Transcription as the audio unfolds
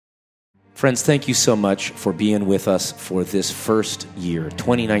Friends, thank you so much for being with us for this first year,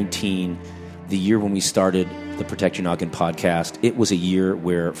 2019, the year when we started the Protect Your Noggin podcast. It was a year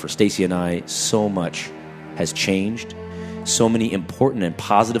where, for Stacy and I, so much has changed. So many important and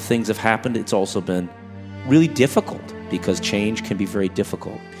positive things have happened. It's also been really difficult because change can be very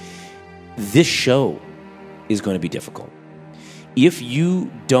difficult. This show is going to be difficult. If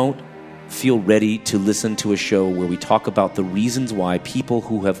you don't feel ready to listen to a show where we talk about the reasons why people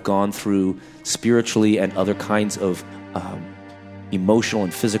who have gone through spiritually and other kinds of emotional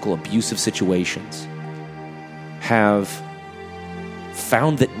and physical abusive situations have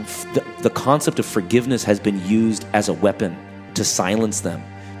found that the concept of forgiveness has been used as a weapon to silence them,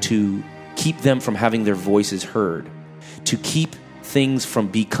 to keep them from having their voices heard, to keep things from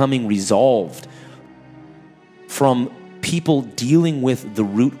becoming resolved, from people dealing with the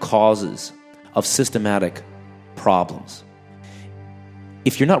root causes of systematic problems.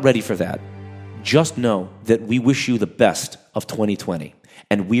 If you're not ready for that, just know that we wish you the best of 2020,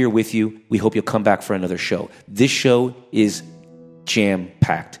 and we are with you. We hope you'll come back for another show. This show is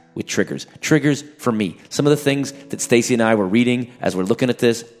jam-packed with triggers. Triggers for me. Some of the things that Stacy and I were reading as we're looking at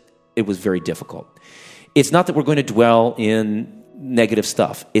this, it was very difficult. It's not that we're going to dwell in negative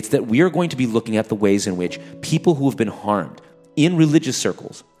stuff. It's that we are going to be looking at the ways in which people who have been harmed in religious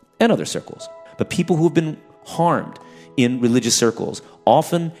circles and other circles, but people who have been harmed in religious circles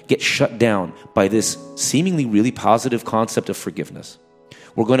often get shut down by this seemingly really positive concept of forgiveness.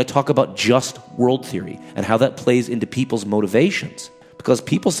 We're going to talk about just world theory and how that plays into people's motivations, because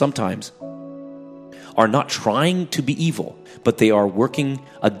people sometimes are not trying to be evil, but they are working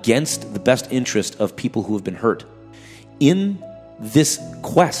against the best interest of people who have been hurt in this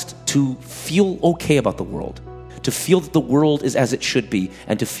quest to feel okay about the world, to feel that the world is as it should be,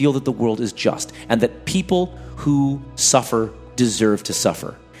 and to feel that the world is just, and that people who suffer deserve to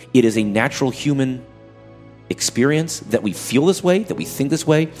suffer. It is a natural human experience that we feel this way, that we think this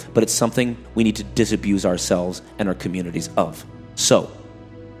way, but it's something we need to disabuse ourselves and our communities of. So,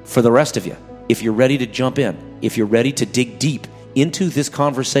 for the rest of you, if you're ready to jump in, if you're ready to dig deep into this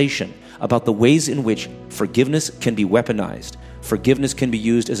conversation about the ways in which forgiveness can be weaponized, forgiveness can be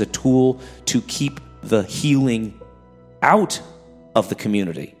used as a tool to keep the healing out of the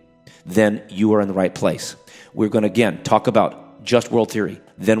community, then you are in the right place. We're going to, again, talk about just world theory.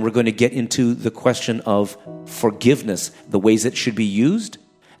 Then we're going to get into the question of forgiveness, the ways it should be used,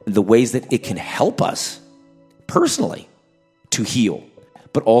 the ways that it can help us personally to heal,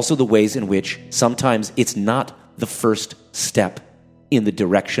 but also the ways in which sometimes it's not the first step in the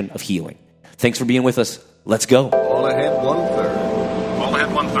direction of healing. Thanks for being with us. Let's go. All ahead 1/3. All ahead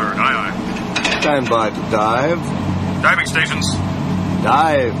 1/3. Aye, aye. Stand by to dive. Diving stations.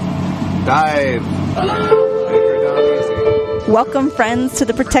 Dive. Dive. Anchor down easy. Welcome, friends, to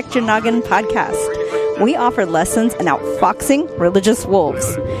the Protect Your Noggin podcast. We offer lessons in outfoxing religious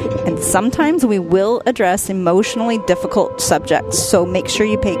wolves. And sometimes we will address emotionally difficult subjects, so make sure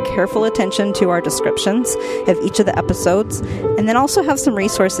you pay careful attention to our descriptions of each of the episodes, and then also have some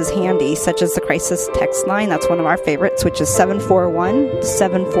resources handy, such as the crisis text line. That's one of our favorites, which is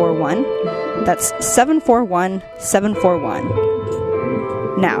 741-741. That's 741-741.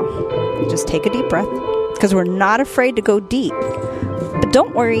 Now, just take a deep breath, because we're not afraid to go deep. But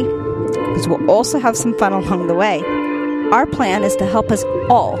don't worry, because we'll also have some fun along the way. Our plan is to help us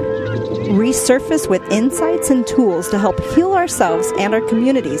all resurface with insights and tools to help heal ourselves and our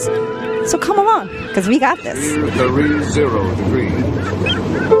communities. So come along, because we got this. 0 degrees.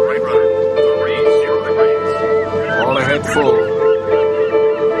 Right rudder. 0 degrees. All ahead full.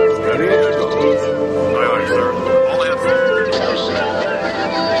 Steady as it goes. Aye, aye, sir. All ahead full.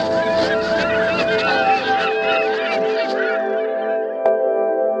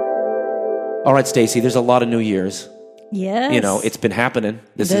 All right, Stacy, there's a lot of New Year's. Yes. You know, it's been happening.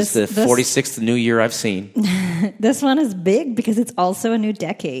 This is the 46th New Year I've seen. This one is big because it's also a new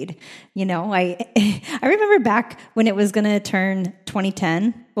decade. You know, I remember back when it was going to turn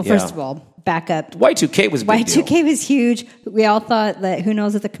 2010. Well, Yeah. first of all, back up. Y2K was a big deal. Y2K was huge. We all thought that who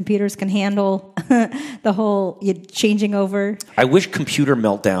knows if the computers can handle the whole changing over. I wish computer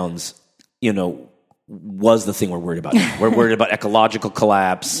meltdowns, was the thing we're worried about. We're worried about ecological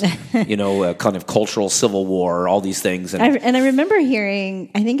collapse, kind of cultural civil war, all these things. And I remember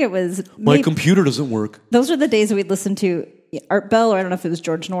hearing, I think it was... My computer doesn't work. Those were the days that we'd listen to Art Bell, or I don't know if it was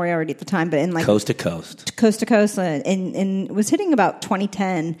George Norrie already at the time, but in like... Coast to Coast. Coast to Coast, and it was hitting about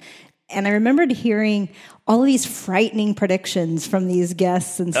 2010. And I remembered hearing all of these frightening predictions from these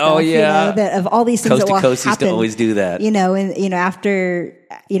guests and stuff. Oh, yeah. You know, that of all these things Coast that to will Coast happen. used to always do that. After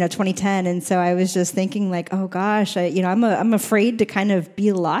 2010, and so I was just thinking like, oh gosh, I'm afraid to kind of be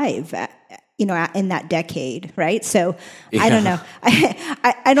alive. In that decade, right? So I don't know.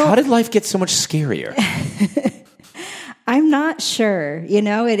 I don't. How did life get so much scarier? I'm not sure.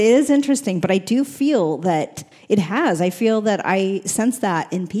 It is interesting, but I do feel that it has. I feel that I sense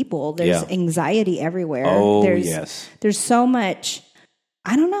that in people. There's anxiety everywhere. Oh, yes. There's so much,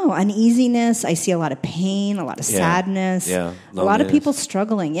 I don't know, uneasiness. I see a lot of pain, a lot of sadness. Yeah. A lot of people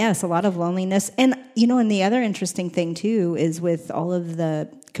struggling. Yes, a lot of loneliness. And, and the other interesting thing, too, is with all of the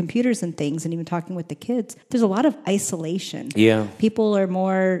computers and things, and even talking with the kids, there's a lot of isolation. Yeah. People are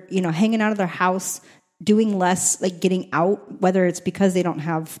more, hanging out of their house, doing less, like getting out, whether it's because they don't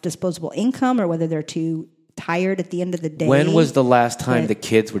have disposable income or whether they're too tired at the end of the day. When was the last time the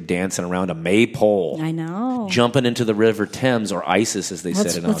kids were dancing around a maypole? I know. Jumping into the River Thames, or Isis, as they said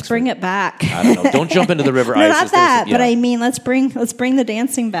in Oxford. Let's bring it back. I don't know. Don't jump into the River No, Isis. not that. But I mean, let's bring the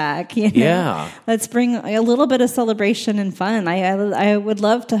dancing back. Yeah. Let's bring a little bit of celebration and fun. I would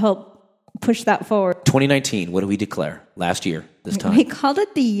love to help push that forward. 2019. What do we declare last year? This time we called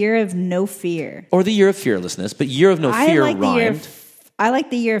it the year of no fear, or the year of fearlessness, but year of no fear rhymed. I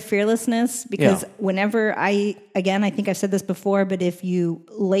like the year of fearlessness because whenever I think I've said this before, but if you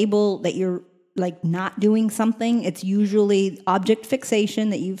label that you're like not doing something, it's usually object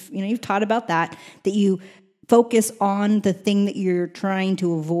fixation that you've taught about that you focus on the thing that you're trying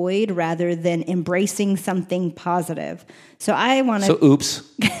to avoid rather than embracing something positive. So I want to. So oops.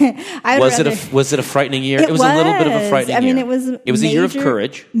 Was it a frightening year? It was a little bit of a frightening year. I mean, it was a year of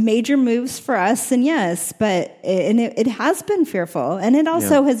courage. Major moves for us, and yes, but it has been fearful, and it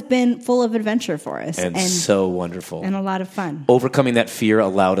also has been full of adventure for us, and so wonderful, and a lot of fun. Overcoming that fear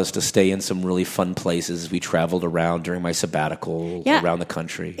allowed us to stay in some really fun places. We traveled around during my sabbatical around the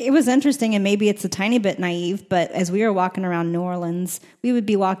country. It was interesting, and maybe it's a tiny bit naive, but as we were walking around New Orleans, we would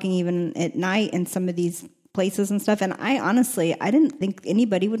be walking even at night in some of these places and stuff, and I didn't think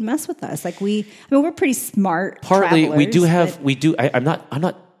anybody would mess with us. Like we're pretty smart. Partly, travelers, we do. I'm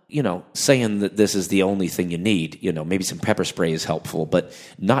not saying that this is the only thing you need. Maybe some pepper spray is helpful, but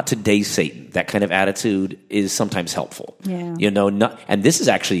not today, Satan. That kind of attitude is sometimes helpful. Yeah. And this is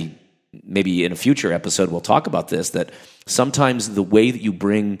actually maybe in a future episode we'll talk about this. That sometimes the way that you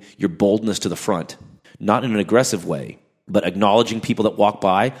bring your boldness to the front, not in an aggressive way, but acknowledging people that walk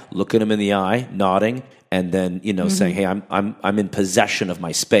by, looking them in the eye, nodding, and then saying, "Hey, I'm in possession of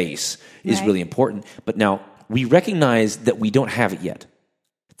my space," is really important. But now we recognize that we don't have it yet,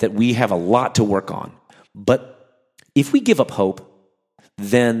 that we have a lot to work on. But if we give up hope,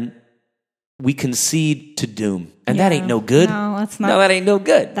 then we concede to doom, and that ain't no good. No, that's not. No, that ain't no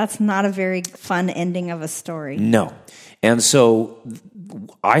good. That's not a very fun ending of a story. No, and so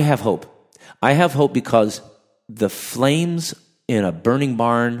I have hope. I have hope because the flames in a burning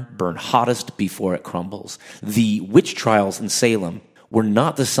barn burn hottest before it crumbles. The witch trials in Salem were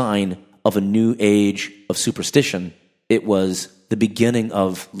not the sign of a new age of superstition. It was the beginning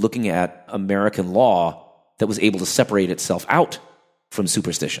of looking at American law that was able to separate itself out from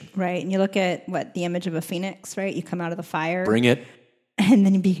superstition. Right, and you look at the image of a phoenix, right? You come out of the fire. Bring it. And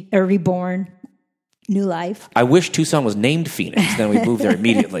then you be reborn. New life. I wish Tucson was named Phoenix. Then we moved there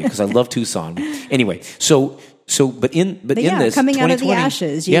immediately because I love Tucson. Anyway, but in this coming out of the 2020,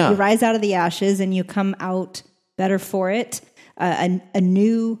 ashes, you rise out of the ashes and you come out better for it. A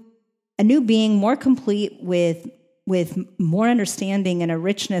new being, more complete with more understanding and a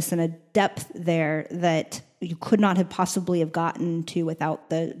richness and a depth there that you could not have possibly have gotten to without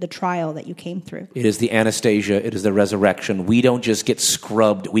the trial that you came through. It is the Anastasia. It is the resurrection. We don't just get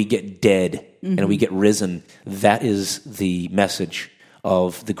scrubbed. We get dead and we get risen. That is the message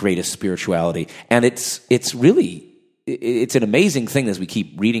of the greatest spirituality. And it's an amazing thing as we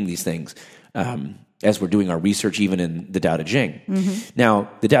keep reading these things, as we're doing our research, even in the Tao Te Ching. Now,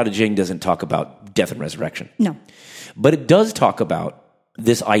 the Tao Te Ching doesn't talk about death and resurrection. No. But it does talk about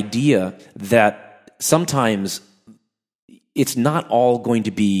this idea that sometimes it's not all going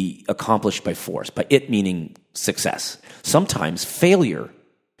to be accomplished by force, by it meaning success. Sometimes failure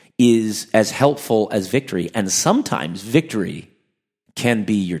is as helpful as victory, and sometimes victory can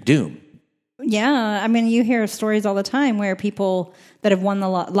be your doom. Yeah, I mean, you hear stories all the time where people that have won the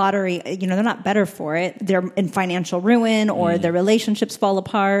lottery, they're not better for it. They're in financial ruin, or their relationships fall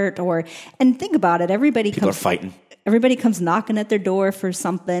apart, and think about it, People are fighting. Everybody comes knocking at their door for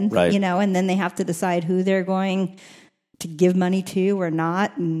something, right. And then they have to decide who they're going to give money to or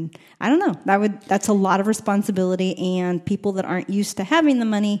not. And I don't know. That's a lot of responsibility, and people that aren't used to having the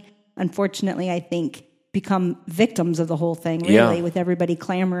money unfortunately, I think, become victims of the whole thing, really, with everybody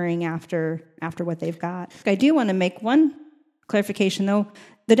clamoring after what they've got. I do want to make one clarification, though.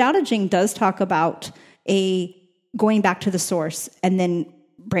 The Tao Te Ching does talk about going back to the source and then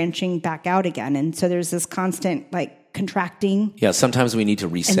branching back out again. And so there's this constant, like, contracting. Yeah, sometimes we need to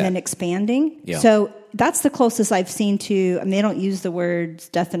reset. And then expanding. Yeah. So that's the closest I've seen to, I mean, they don't use the words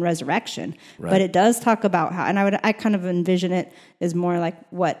death and resurrection, but it does talk about how, and I kind of envision it as more like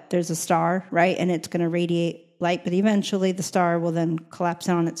there's a star, right? And it's going to radiate light, but eventually the star will then collapse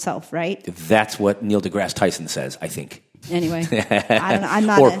in on itself, right? That's what Neil deGrasse Tyson says, I think. Anyway, I don't know. I'm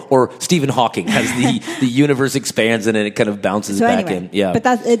not. Or Stephen Hawking has the universe expands and then it kind of bounces back in. Yeah,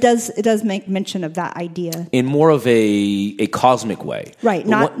 but it does make mention of that idea in more of a cosmic way, right?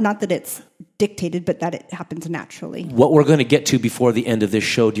 Not that it's dictated, but that it happens naturally. What we're going to get to before the end of this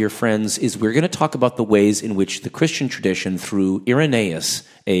show, dear friends, is we're going to talk about the ways in which the Christian tradition, through Irenaeus,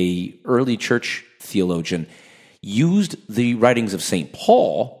 a early church theologian, used the writings of St.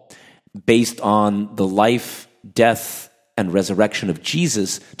 Paul based on the life, death, and resurrection of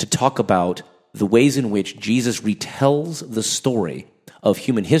Jesus to talk about the ways in which Jesus retells the story of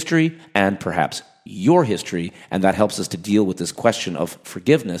human history and perhaps your history, and that helps us to deal with this question of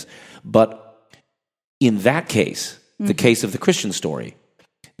forgiveness. But in that case, the case of the Christian story,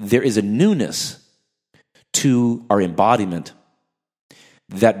 there is a newness to our embodiment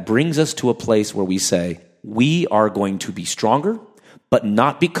that brings us to a place where we say, we are going to be stronger, but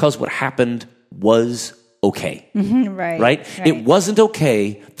not because what happened was okay. Right? It wasn't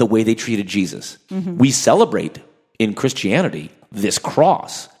okay the way they treated Jesus. We celebrate in Christianity this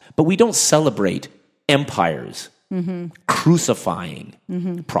cross, but we don't celebrate empires crucifying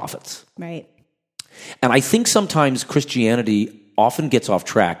prophets. Right. And I think sometimes Christianity often gets off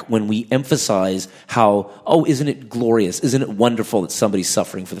track when we emphasize how, isn't it glorious? Isn't it wonderful that somebody's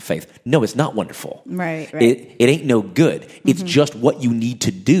suffering for the faith? No, it's not wonderful. Right. It ain't no good. It's just what you need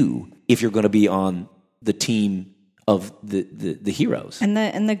to do if you're going to be on the team of the heroes. And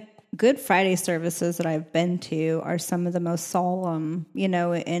the Good Friday services that I've been to are some of the most solemn, in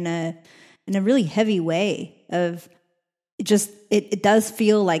a really heavy way of just, it does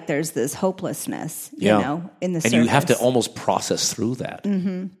feel like there's this hopelessness, in the service. And you have to almost process through that.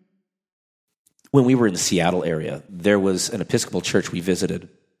 When we were in the Seattle area, there was an Episcopal church we visited,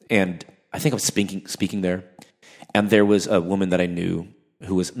 and I think I was speaking there, and there was a woman that I knew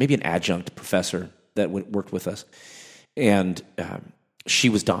who was maybe an adjunct professor that worked with us, and she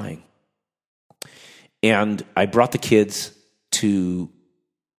was dying. And I brought the kids to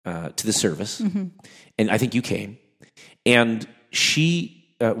the service, and I think you came. And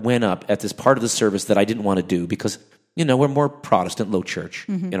she went up at this part of the service that I didn't want to do because, we're more Protestant, low church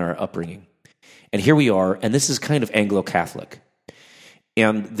in our upbringing. And here we are, and this is kind of Anglo-Catholic.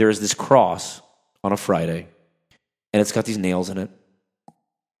 And there's this cross on a Friday, and it's got these nails in it.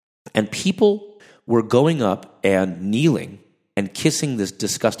 And people were going up and kneeling and kissing this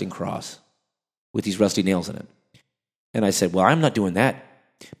disgusting cross with these rusty nails in it. And I said, well, I'm not doing that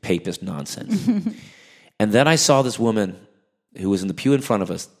papist nonsense. And then I saw this woman who was in the pew in front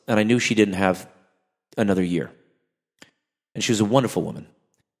of us, and I knew she didn't have another year. And she was a wonderful woman,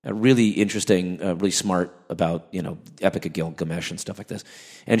 really interesting, really smart about, Epic of Gilgamesh and stuff like this.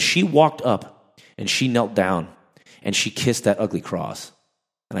 And she walked up, and she knelt down, and she kissed that ugly cross.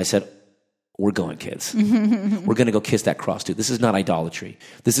 And I said, we're going, kids. We're going to go kiss that cross, too. This is not idolatry.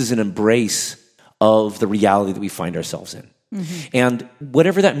 This is an embrace of the reality that we find ourselves in. And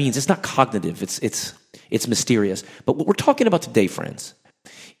whatever that means, it's not cognitive. It's mysterious. But what we're talking about today, friends,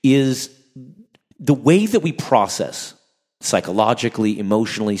 is the way that we process psychologically,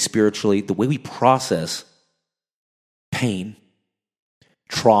 emotionally, spiritually, the way we process pain,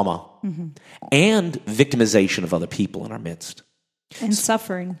 trauma, and victimization of other people in our midst. And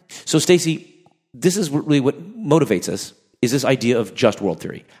suffering. So, Stacy, this is really what motivates us, is this idea of just world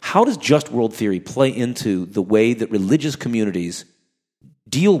theory. How does just world theory play into the way that religious communities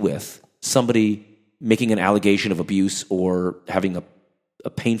deal with somebody making an allegation of abuse or having a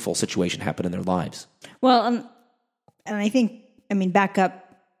painful situation happen in their lives? Well, and I think, back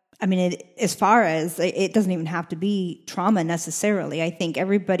up, as far as, it doesn't even have to be trauma necessarily. I think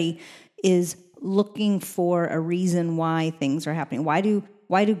everybody is looking for a reason why things are happening. Why do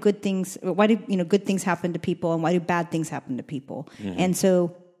good things happen to people, and why do bad things happen to people? And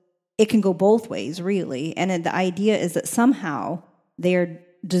so it can go both ways, really. And the idea is that somehow they are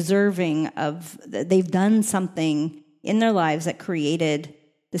deserving of, they've done something in their lives that created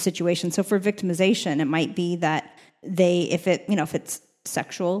the situation. So for victimization, it might be that if it's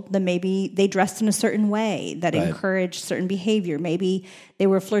sexual, then maybe they dressed in a certain way that Right. encouraged certain behavior. Maybe they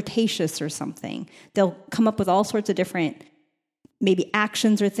were flirtatious or something. They'll come up with all sorts of different maybe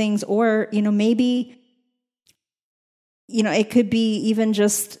actions or things, or, maybe, it could be even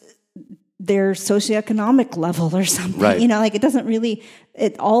just their socioeconomic level or something. Right. Like it doesn't really,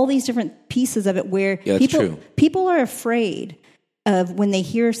 all these different pieces of it where Yeah, that's true. people are afraid of when they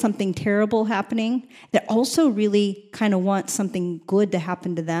hear something terrible happening, they also really kind of want something good to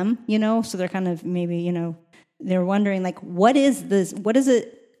happen to them, so they're kind of maybe, they're wondering like, what is this? What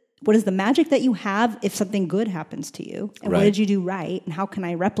is the magic that you have if something good happens to you? And Right. what did you do right? And how can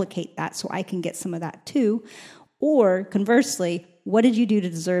I replicate that so I can get some of that too? Or conversely, what did you do to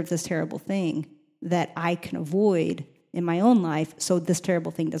deserve this terrible thing that I can avoid in my own life so this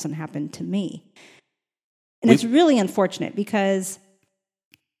terrible thing doesn't happen to me? And it's really unfortunate because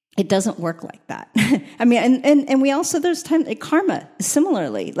it doesn't work like that. I mean, and we also, there's time, like karma,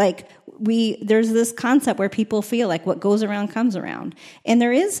 similarly, like there's this concept where people feel like what goes around comes around. And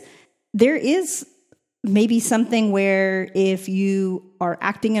there is maybe something where if you are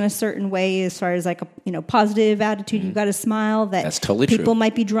acting in a certain way, as far as like a positive attitude, you've got to smile. That's totally true. People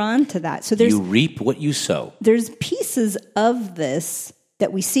might be drawn to that. So there's You reap what you sow. there's pieces of this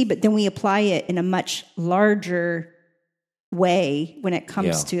that we see, but then we apply it in a much larger way when it comes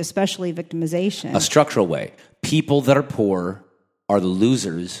Yeah. to especially victimization. A structural way. People that are poor are the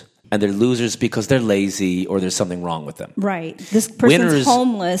losers, and they're losers because they're lazy or there's something wrong with them. Right. This person's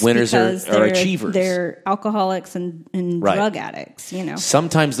homeless winners because are achievers. They're alcoholics and Right. drug addicts,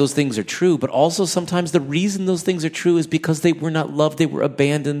 Sometimes those things are true, but also sometimes the reason those things are true is because they were not loved, they were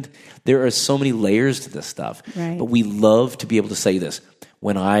abandoned. There are so many layers to this stuff. Right. But we love to be able to say this.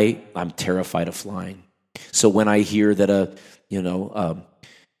 When I'm terrified of flying. So when I hear that a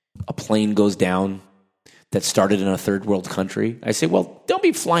plane goes down that started in a third world country, I say, well, don't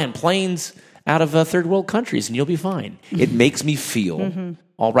be flying planes out of third world countries and you'll be fine. It makes me feel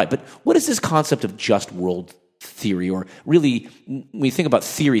all right. But what is this concept of just world theory? Or really, when you think about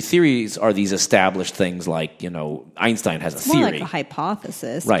theories are these established things like, Einstein has a It's theory. more like a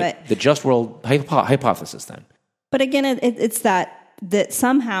hypothesis. Right. The just world hypothesis then. But again, it's that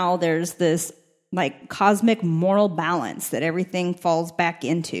somehow there's this like cosmic moral balance that everything falls back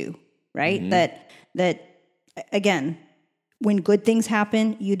into, right? Mm-hmm. That again, when good things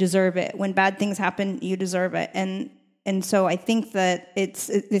happen, you deserve it. When bad things happen, you deserve it. And so I think that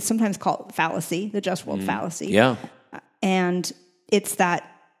it's sometimes called fallacy, the just world fallacy. Yeah. And it's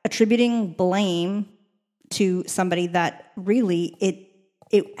that attributing blame to somebody that really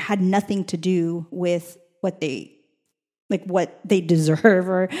it had nothing to do with what they deserve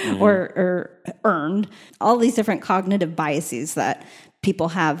or earned. All these different cognitive biases that people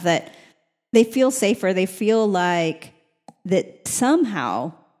have, that they feel safer. They feel like that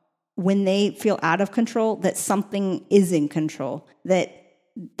somehow when they feel out of control, that something is in control, that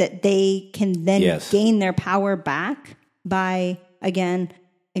they can then gain their power back by, again,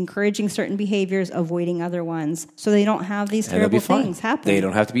 encouraging certain behaviors, avoiding other ones, so they don't have these terrible things happen. They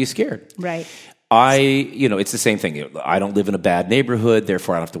don't have to be scared. Right. It's the same thing. I don't live in a bad neighborhood,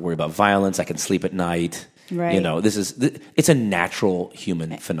 therefore I don't have to worry about violence. I can sleep at night. Right. It's a natural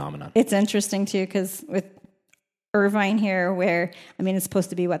human phenomenon. It's interesting too, because with Irvine here, where, it's supposed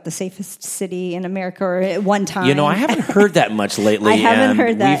to be the safest city in America, or at one time. I haven't heard that much lately. I haven't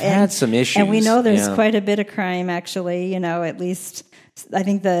heard that. We've had some issues. And we know there's quite a bit of crime, actually, at least I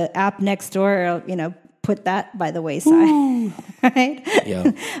think the app next door, put that by the wayside. Right?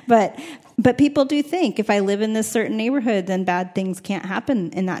 Yeah. But people do think if I live in this certain neighborhood, then bad things can't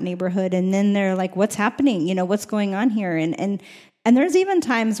happen in that neighborhood. And then they're like, what's happening? What's going on here? And there's even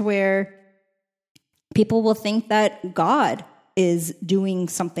times where people will think that God is doing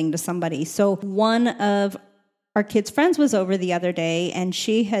something to somebody. So one of our kids' friends was over the other day, and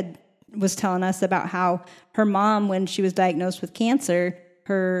she was telling us about how her mom, when she was diagnosed with cancer,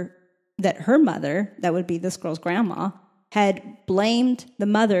 her mother, that would be this girl's grandma, had blamed the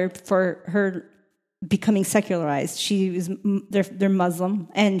mother for her becoming secularized. They're Muslim,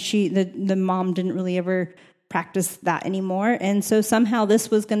 and the mom didn't really ever practice that anymore. And so somehow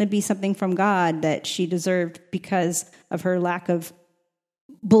this was going to be something from God that she deserved because of her lack of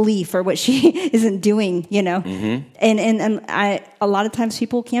belief or what she isn't doing, Mm-hmm. And a lot of times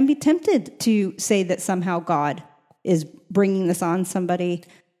people can be tempted to say that somehow God is bringing this on somebody,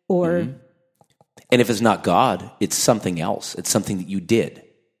 or Mm-hmm. And if it's not God, it's something else. It's something that you did.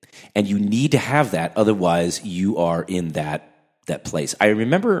 And you need to have that, otherwise you are in that place. I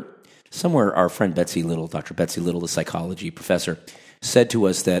remember somewhere our friend Betsy Little, Dr. Betsy Little, the psychology professor, said to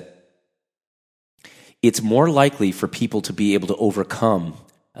us that it's more likely for people to be able to overcome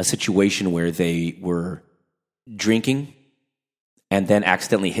a situation where they were drinking and then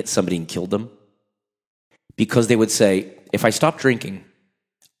accidentally hit somebody and killed them, because they would say, if I stop drinking,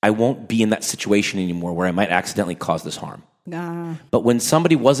 I won't be in that situation anymore where I might accidentally cause this harm. But when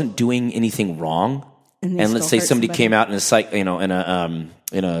somebody wasn't doing anything wrong, and let's say somebody came out in a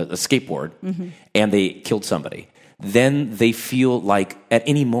skateboard and they killed somebody, then they feel like at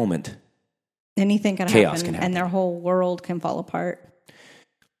any moment anything can chaos happen, can happen, and their whole world can fall apart.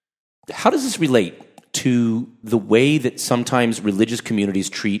 How does this relate to the way that sometimes religious communities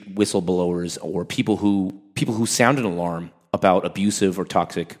treat whistleblowers or people who sound an alarm about abusive or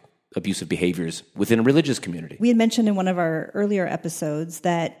toxic abusive behaviors within a religious community? We had mentioned in one of our earlier episodes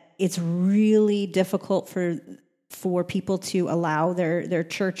that it's really difficult for people to allow their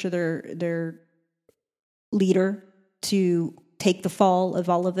church or their leader to take the fall of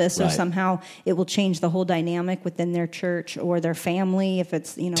all of this, or somehow it will change the whole dynamic within their church or their family. If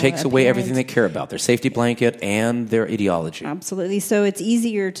it's, takes away everything they care about, their safety blanket and their ideology. Absolutely. So it's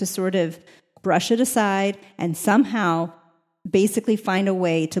easier to sort of brush it aside and somehow basically find a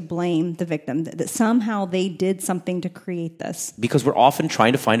way to blame the victim, that somehow they did something to create this. Because we're often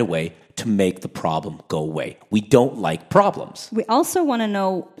trying to find a way to make the problem go away. We don't like problems. We also want to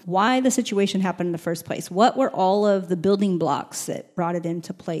know why the situation happened in the first place. What were all of the building blocks that brought it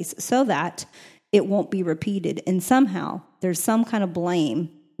into place so that it won't be repeated? And somehow there's some kind of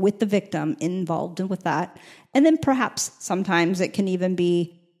blame with the victim involved with that. And then perhaps sometimes it can even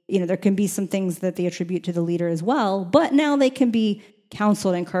be, there can be some things that they attribute to the leader as well, but now they can be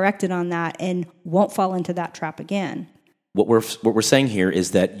counseled and corrected on that and won't fall into that trap again. What we're saying here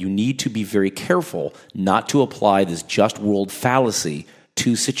is that you need to be very careful not to apply this just world fallacy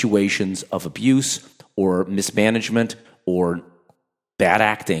to situations of abuse or mismanagement or bad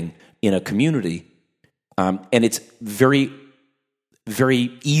acting in a community. And it's very,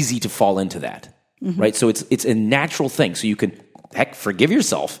 very easy to fall into that, right? So it's a natural thing. So you can, forgive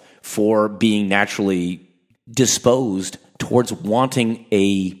yourself for being naturally disposed towards wanting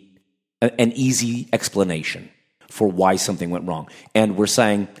an easy explanation for why something went wrong. And we're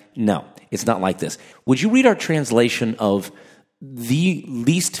saying, no, it's not like this. Would you read our translation of the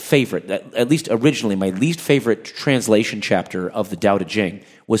least favorite, at least originally, my least favorite translation chapter of the Tao Te Ching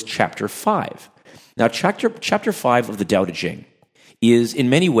was chapter 5. Now, chapter 5 of the Tao Te Ching is in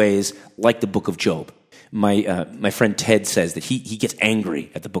many ways like the book of Job. My friend Ted says that he gets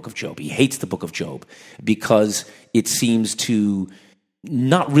angry at the book of Job. He hates the book of Job because it seems to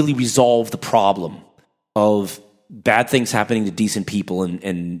not really resolve the problem of bad things happening to decent people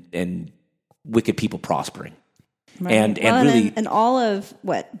and wicked people prospering. Right. And all of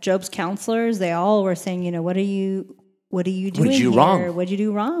Job's counselors, they all were saying, what are you doing What did you here? wrong? What did you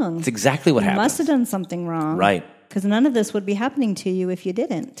do wrong? That's exactly what happened. You must have done something wrong. Right. Because none of this would be happening to you if you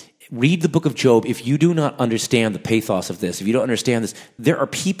didn't. Read the book of Job. If you do not understand the pathos of this, if you don't understand this, there are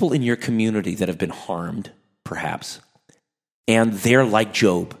people in your community that have been harmed, perhaps, and they're like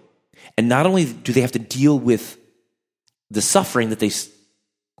Job. And not only do they have to deal with the suffering that they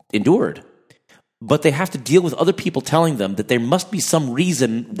endured, but they have to deal with other people telling them that there must be some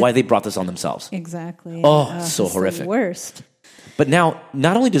reason why they brought this on themselves. Exactly. Oh, so horrific. The worst. But now,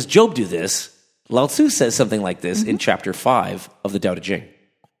 not only does Job do this, Lao Tzu says something like this in chapter 5 of the Tao Te Ching.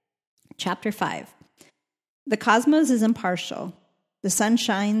 Chapter 5. The cosmos is impartial. The sun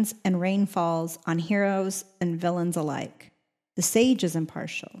shines and rain falls on heroes and villains alike. The sage is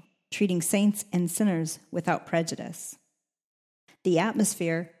impartial, treating saints and sinners without prejudice. The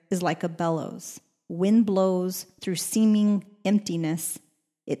atmosphere is like a bellows. Wind blows through seeming emptiness.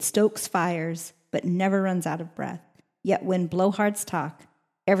 It stokes fires, but never runs out of breath. Yet when blowhards talk,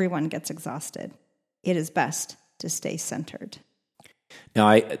 everyone gets exhausted. It is best to stay centered.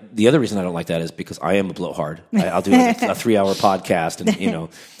 Now, the other reason I don't like that is because I am a blowhard. I'll do a 3-hour podcast, and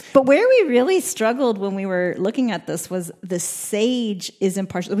But where we really struggled when we were looking at this was the sage is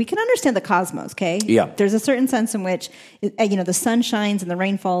impartial. We can understand the cosmos, okay? Yeah. There's a certain sense in which, the sun shines and the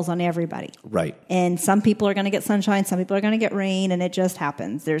rain falls on everybody. Right. And some people are going to get sunshine, some people are going to get rain, and it just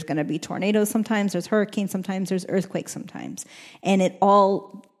happens. There's going to be tornadoes sometimes, there's hurricanes sometimes, there's earthquakes sometimes. And it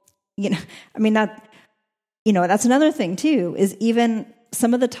all, that's another thing too, is even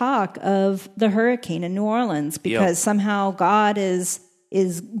some of the talk of the hurricane in New Orleans, because somehow God is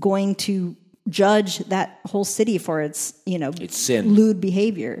going to judge that whole city for its sin, lewd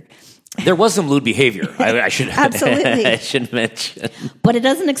behavior. There was some lewd behavior. I should absolutely. I should mention, but it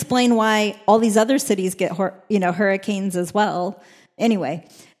doesn't explain why all these other cities get hurricanes as well. Anyway,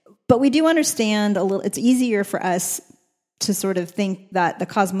 but we do understand a little. It's easier for us to sort of think that the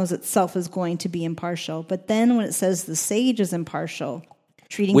cosmos itself is going to be impartial. But then when it says the sage is impartial,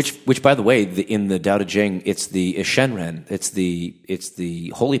 treating Which, by the way, in the Tao Te Ching, it's the Shenren. It's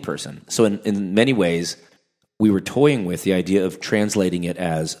the holy person. So in many ways, we were toying with the idea of translating it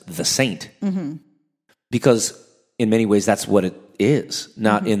as the saint, because in many ways that's what it is,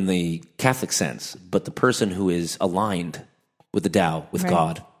 not in the Catholic sense, but the person who is aligned with the Tao, with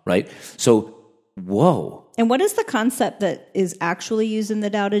God, right? So, whoa. And what is the concept that is actually used in the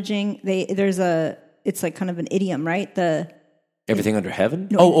Tao Te Ching? It's like kind of an idiom, right? Everything under heaven?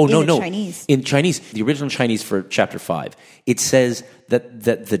 No. Chinese. In Chinese, the original Chinese for chapter 5, it says that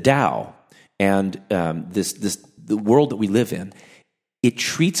the Tao and the world that we live in, it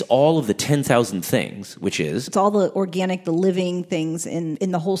treats all of the 10,000 things, which is... It's all the organic, the living things in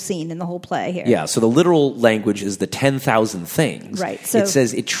the whole scene, in the whole play here. Yeah, so the literal language is the 10,000 things. Right. So it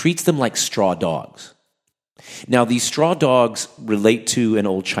says it treats them like straw dogs. Now, these straw dogs relate to an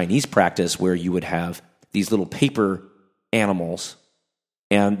old Chinese practice where you would have these little paper animals,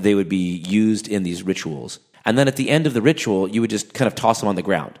 and they would be used in these rituals. And then at the end of the ritual, you would just kind of toss them on the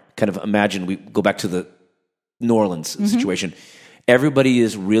ground. Kind of imagine, we go back to the New Orleans situation. Everybody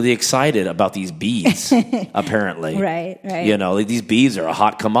is really excited about these beads, apparently. Right. You know, these beads are a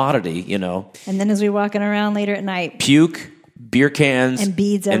hot commodity, you know. And then as we're walking around later at night... Puke, beer cans, and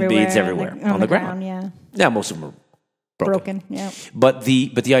beads everywhere. On the ground. Yeah. Yeah, most of them are broken. Yeah. But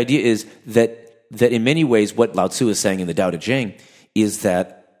the idea is that in many ways what Lao Tzu is saying in the Tao Te Ching is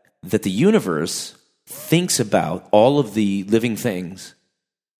that the universe thinks about all of the living things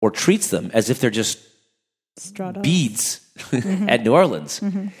or treats them as if they're just beads at New Orleans.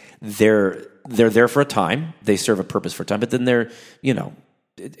 They're there for a time. They serve a purpose for a time, but then they're, you know,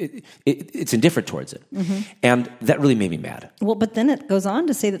 it's indifferent towards it. And that really made me mad. Well, but then it goes on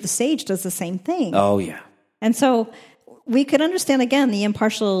to say that the sage does the same thing. Oh, yeah. And so we could understand, again, the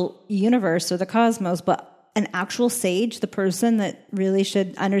impartial universe or the cosmos, but an actual sage, the person that really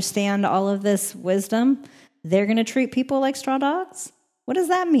should understand all of this wisdom, they're going to treat people like straw dogs? What does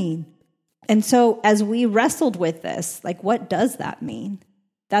that mean? And so as we wrestled with this, like, what does that mean?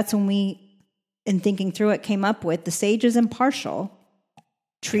 That's when we, in thinking through it, came up with the sage is impartial,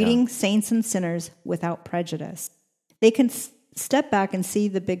 treating saints and sinners without prejudice. They can step back and see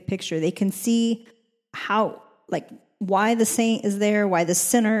the big picture. They can see how, like, why the saint is there, why the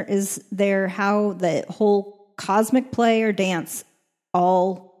sinner is there, how the whole cosmic play or dance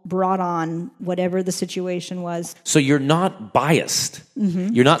all brought on whatever the situation was. So you're not biased.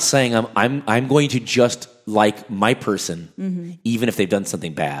 You're not saying I'm going to just like my person, even if they've done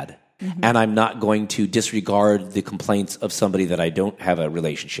something bad. And I'm not going to disregard the complaints of somebody that I don't have a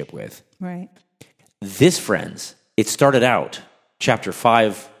relationship with. Right. This, friends, it started out, chapter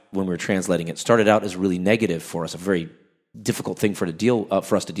 5, when we were translating it, started out as really negative for us, a very difficult thing for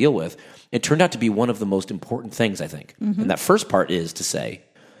us to deal with. It turned out to be one of the most important things, I think. And that first part is to say,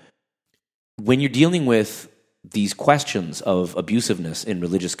 when you're dealing with these questions of abusiveness in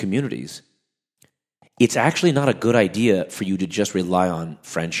religious communities, it's actually not a good idea for you to just rely on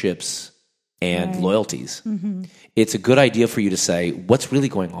friendships and loyalties. It's a good idea for you to say, what's really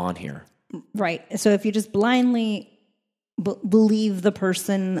going on here? Right. So if you just blindly believe the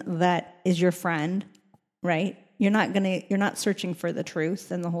person that is your friend, right? You're not searching for the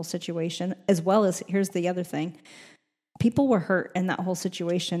truth in the whole situation, as well as, here's the other thing. People were hurt in that whole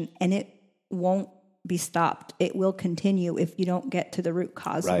situation, and it won't be stopped. It will continue if you don't get to the root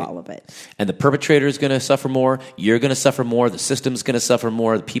cause of all of it. And the perpetrator is going to suffer more. You're going to suffer more. The system's going to suffer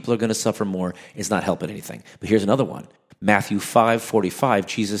more. The people are going to suffer more. It's not helping anything. But here's another one. Matthew 5:45,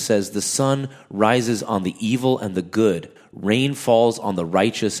 Jesus says, "The sun rises on the evil and the good. Rain falls on the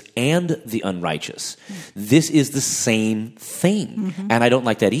righteous and the unrighteous." This is the same thing. And I don't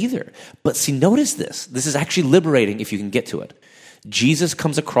like that either. But see, notice this. This is actually liberating if you can get to it. Jesus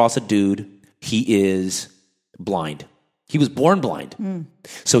comes across a dude. He is blind. He was born blind.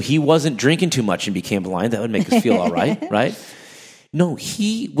 So he wasn't drinking too much and became blind. That would make us feel all right, right? No,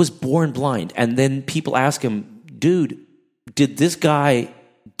 he was born blind. And then people ask him, dude, did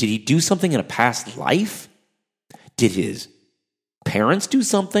he do something in a past life? Did his parents do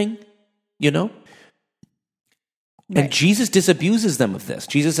something? You know? Right. And Jesus disabuses them of this.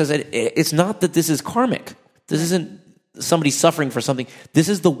 Jesus says, it's not that this is karmic. This isn't somebody suffering for something. This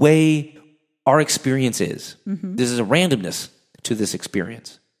is the way our experience is. This is a randomness to this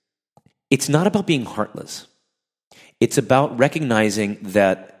experience. It's not about being heartless. It's about recognizing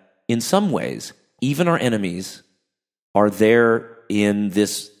that in some ways, even our enemies are there in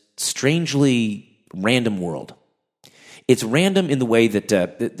this strangely random world. It's random in the way that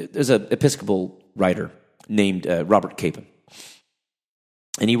there's an Episcopal writer named Robert Capon.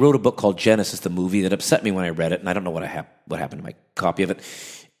 And he wrote a book called Genesis, the movie, that upset me when I read it, and I don't know what happened to my copy of it.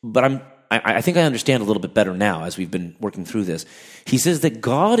 But I think I understand a little bit better now as we've been working through this. He says that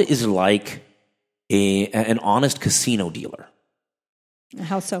God is like an honest casino dealer.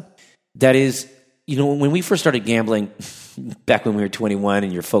 How so? That is, when we first started gambling, back when we were 21,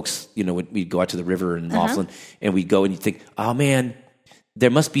 and your folks, we'd go out to the river in Laughlin, and we'd go and you'd think, oh man, there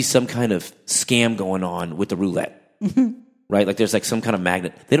must be some kind of scam going on with the roulette. Right? Like there's like some kind of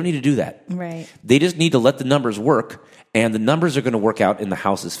magnet. They don't need to do that. Right. They just need to let the numbers work, and the numbers are going to work out in the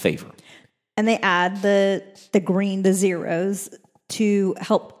house's favor. And they add the green, the zeros, to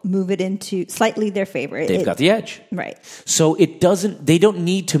help move it into slightly their favor. They've got the edge. Right. So they don't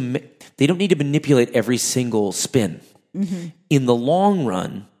need to manipulate every single spin. Mm-hmm. In the long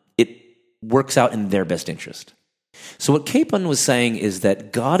run, it works out in their best interest. So what Capon was saying is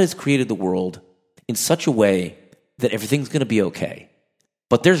that God has created the world in such a way that everything's going to be okay.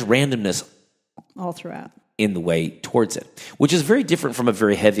 But there's randomness all throughout in the way towards it, which is very different from a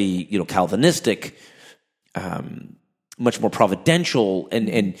very heavy, Calvinistic, much more providential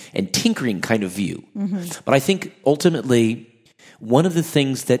and tinkering kind of view. Mm-hmm. But I think ultimately one of the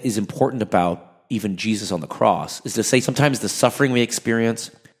things that is important about even Jesus on the cross is to say sometimes the suffering we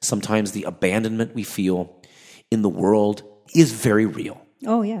experience, sometimes the abandonment we feel in the world is very real.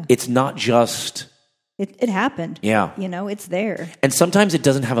 Oh, yeah. It's not just... It happened. Yeah. It's there. And sometimes it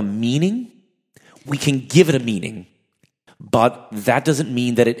doesn't have a meaning. We can give it a meaning, but that doesn't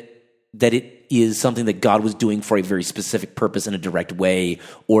mean that it is something that God was doing for a very specific purpose in a direct way,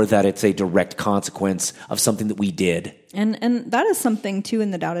 or that it's a direct consequence of something that we did. And that is something, too,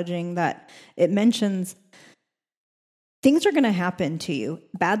 in the Tao Te Ching that it mentions things are going to happen to you.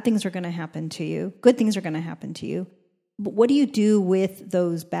 Bad things are going to happen to you. Good things are going to happen to you. But what do you do with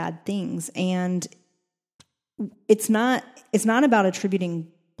those bad things? And it's not about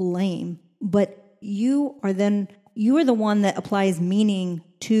attributing blame, but you are the one that applies meaning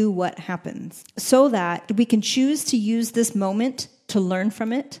to what happens, so that we can choose to use this moment to learn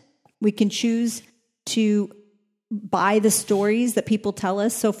from it. We can choose to buy the stories that people tell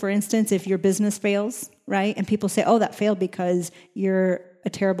us. So for instance, if your business fails, right, and people say, oh, that failed because you're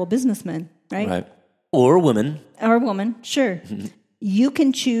a terrible businessman, right? Right. Or a woman. Or a woman, sure. You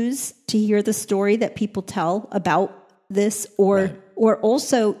can choose to hear the story that people tell about this, or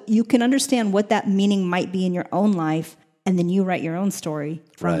also you can understand what that meaning might be in your own life, and then you write your own story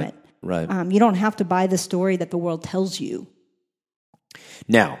from it. Right. You don't have to buy the story that the world tells you.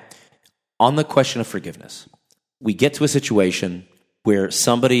 Now, on the question of forgiveness, we get to a situation where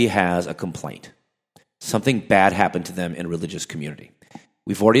somebody has a complaint. Something bad happened to them in a religious community.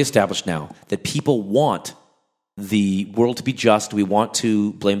 We've already established now that people want the world to be just. We want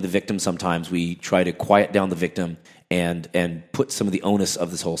to blame the victim sometimes. We try to quiet down the victim and put some of the onus of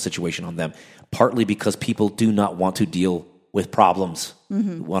this whole situation on them, partly because people do not want to deal with problems.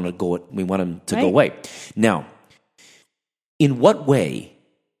 Mm-hmm. We want them to go away. Now, in what way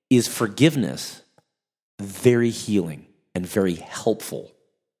is forgiveness very healing and very helpful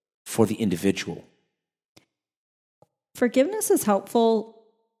for the individual? Forgiveness is helpful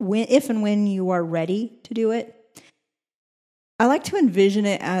if and when you are ready to do it. I like to envision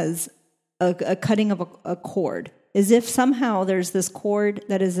it as a cutting of a cord, as if somehow there's this cord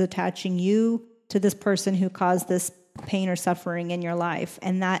that is attaching you to this person who caused this pain or suffering in your life,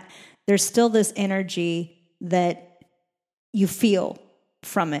 and that there's still this energy that you feel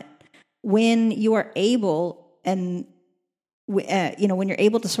from it. When you are able, and when you're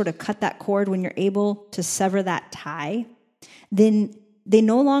able to sort of cut that cord, when you're able to sever that tie, then they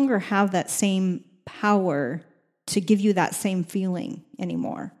no longer have that same power to give you that same feeling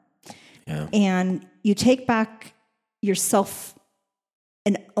anymore. Yeah. And you take back yourself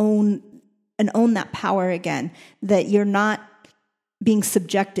and own that power again, that you're not being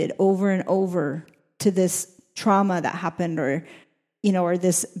subjected over and over to this trauma that happened or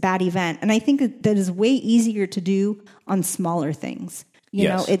this bad event. And I think that is way easier to do on smaller things.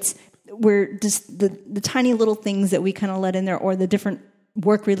 We're just the tiny little things that we kind of let in there, or the different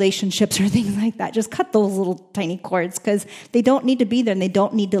work relationships or things like that. Just cut those little tiny cords, because they don't need to be there, and you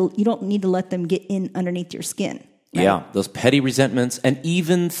don't need to let them get in underneath your skin. Right? Yeah, those petty resentments, and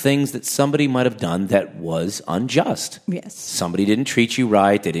even things that somebody might have done that was unjust. Yes. Somebody didn't treat you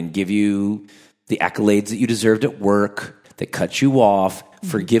right. They didn't give you the accolades that you deserved at work. They cut you off. Mm-hmm.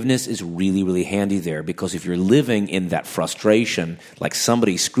 Forgiveness is really, really handy there, because if you're living in that frustration, like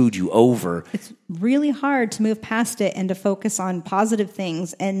somebody screwed you over, it's really hard to move past it and to focus on positive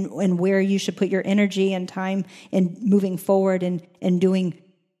things and where you should put your energy and time in moving forward and doing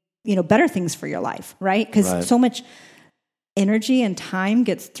better things for your life, right? Because so much energy and time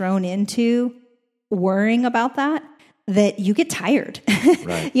gets thrown into worrying about that you get tired.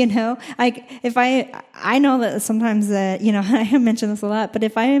 Right. Like if I know that sometimes that, I have mentioned this a lot, but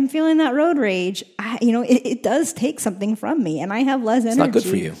if I am feeling that road rage, it does take something from me, and I have less energy. It's not good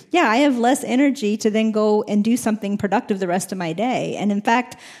for you. Yeah, I have less energy to then go and do something productive the rest of my day. And in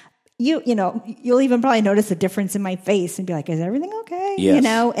fact, you'll even probably notice a difference in my face and be like, is everything okay? Yes.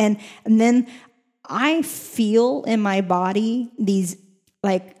 And then I feel in my body these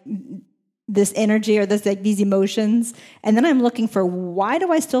this energy or these emotions, and then I'm looking for, why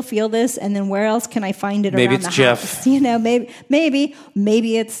do I still feel this, and then where else can I find it maybe around it's the Jeff. house?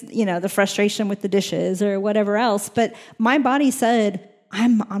 Maybe it's the frustration with the dishes or whatever else. But my body said,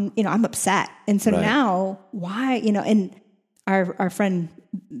 I'm upset, and so Right. now why and our friend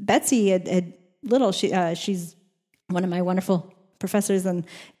Betsy had little, she's one of my wonderful professors,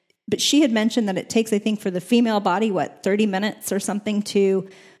 but she had mentioned that it takes, I think, for the female body 30 minutes or something to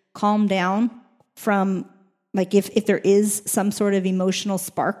calm down from, like, if there is some sort of emotional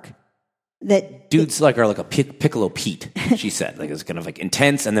spark that Dudes are like a Piccolo Pete, she said. Like, it's kind of like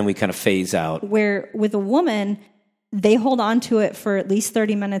intense, and then we kind of phase out. where with a woman, they hold on to it for at least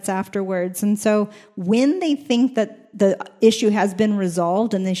 30 minutes afterwards. And so when they think that the issue has been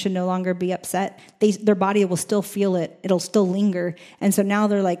resolved and they should no longer be upset, their body will still feel it. It'll still linger. And so now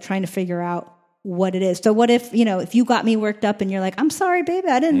they're like trying to figure out what it is. So what if you got me worked up and you're like, I'm sorry, baby,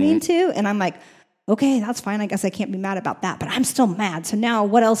 I didn't mean to. And I'm like, okay, that's fine. I guess I can't be mad about that, but I'm still mad. So now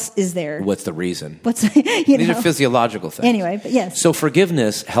what else is there? What's the reason? These are physiological things. Anyway, but yes. So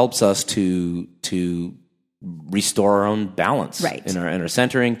forgiveness helps us to restore our own balance, Right. in our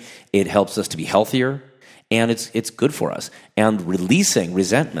centering. It helps us to be healthier, and it's good for us. And releasing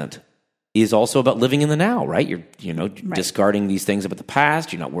resentment is also about living in the now, right? You're discarding these things about the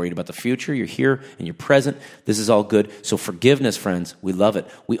past. You're not worried about the future. You're here and you're present. This is all good. So forgiveness, friends, we love it.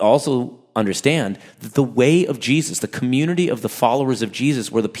 We also understand that the way of Jesus, the community of the followers of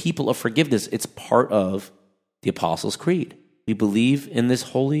Jesus, we're the people of forgiveness. It's part of the Apostles' Creed. We believe in this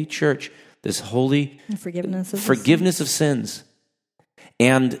holy church, this holy Forgiveness of sins.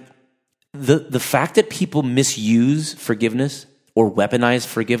 And the fact that people misuse forgiveness or weaponize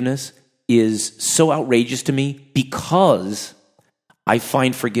forgiveness is so outrageous to me, because I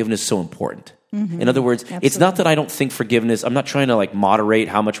find forgiveness so important. In other words, It's not that I don't think forgiveness, I'm not trying to moderate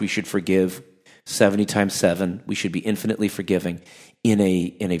how much we should forgive. 70 times 7, we should be infinitely forgiving in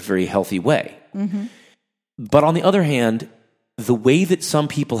a very healthy way. But on the other hand, the way that some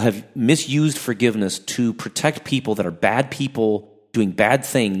people have misused forgiveness to protect people that are bad people doing bad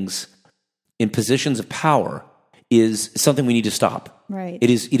things in positions of power is something we need to stop. Right. It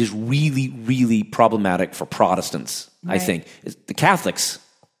is really, really problematic for Protestants, I think. The Catholics,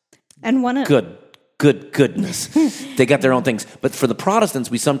 And one of goodness. They got their own things. But for the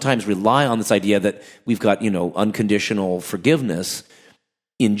Protestants, we sometimes rely on this idea that we've got, unconditional forgiveness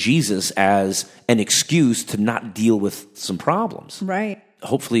in Jesus as an excuse to not deal with some problems. right.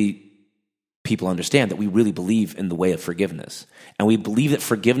 Hopefully people understand that we really believe in the way of forgiveness. And we believe that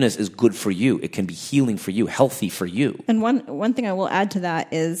forgiveness is good for you. It can be healing for you, healthy for you. And one thing I will add to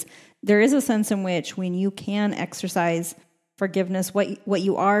that is there is a sense in which when you can exercise forgiveness, what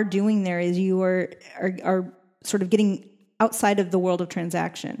you are doing there is you are sort of getting outside of the world of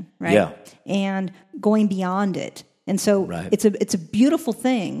transaction, right? Yeah. And going beyond it. And so Right. it's a beautiful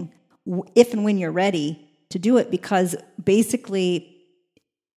thing if and when you're ready to do it, because basically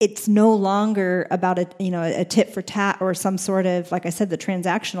it's no longer about a tit for tat or some sort of, like I said, the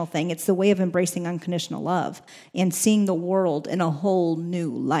transactional thing. It's the way of embracing unconditional love and seeing the world in a whole new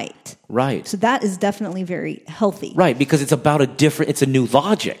light. Right. So that is definitely very healthy. Right, because it's about it's a new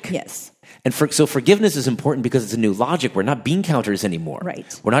logic. Yes. And so forgiveness is important because it's a new logic. We're not bean counters anymore.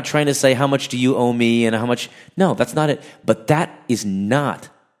 Right. We're not trying to say, how much do you owe me and how much... No, that's not it. But that is not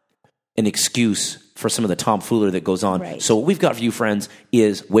an excuse for some of the tomfoolery that goes on. Right. So what we've got for you, friends,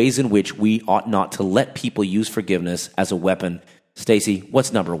 is ways in which we ought not to let people use forgiveness as a weapon. Stacy,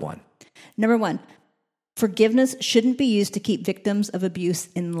 what's number one? Number one, forgiveness shouldn't be used to keep victims of abuse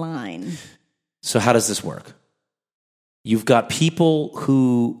in line. So how does this work? You've got people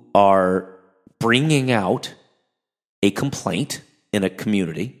who are bringing out a complaint in a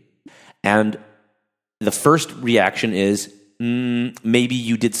community, and the first reaction is, maybe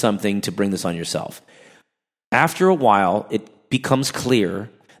you did something to bring this on yourself. After a while, it becomes clear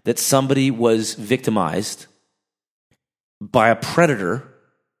that somebody was victimized by a predator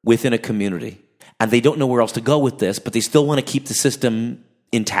within a community, and they don't know where else to go with this, but they still want to keep the system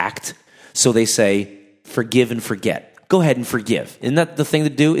intact. So they say, forgive and forget. go ahead and forgive. Isn't that the thing to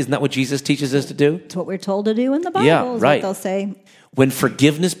do? Isn't that what Jesus teaches us to do? It's what we're told to do in the Bible. Yeah, is right. What they'll say. When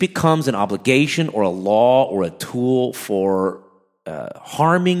forgiveness becomes an obligation or a law or a tool for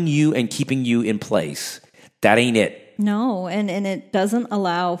harming you and keeping you in place, that ain't it. No, and it doesn't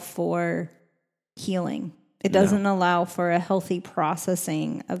allow for healing. It doesn't allow for a healthy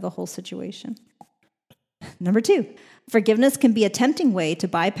processing of the whole situation. Number 2, forgiveness can be a tempting way to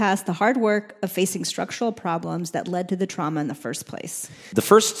bypass the hard work of facing structural problems that led to the trauma in the first place. The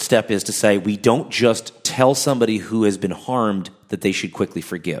first step is to say we don't just tell somebody who has been harmed that they should quickly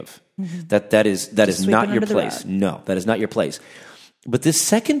forgive. That is not your place. No, that is not your place. But this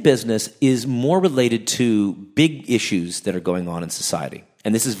second business is more related to big issues that are going on in society.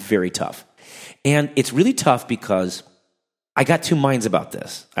 And this is very tough. And it's really tough because I got two minds about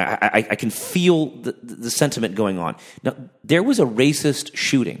this. I can feel the sentiment going on. Now, there was a racist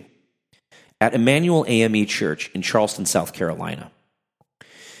shooting at Emmanuel AME Church in Charleston, South Carolina.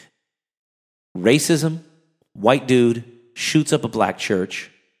 Racism, white dude shoots up a black church,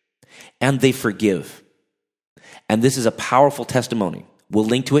 and they forgive. And this is a powerful testimony. We'll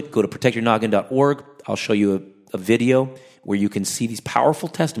link to it. Go to protectyournoggin.org. I'll show you a video where you can see these powerful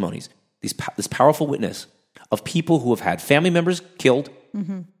testimonies, this powerful witness of people who have had family members killed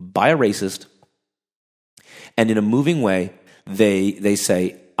by a racist, and in a moving way, they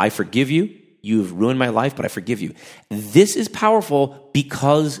say, I forgive you. You've ruined my life, but I forgive you. This is powerful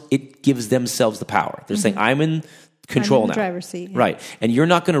because it gives themselves the power. They're saying, I'm in control now. Driver's seat. Yeah. Right. And you're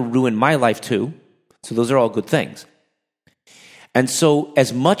not going to ruin my life too. So those are all good things. And so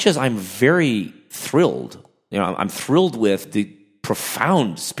as much as I'm very thrilled, I'm thrilled with the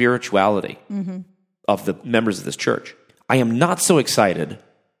profound spirituality of the members of this church, I am not so excited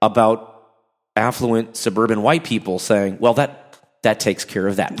about affluent suburban white people saying, well, that takes care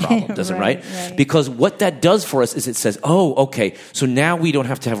of that problem, doesn't right? Because what that does for us is it says, oh, okay, so now we don't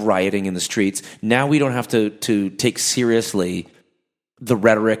have to have rioting in the streets. Now we don't have to take seriously the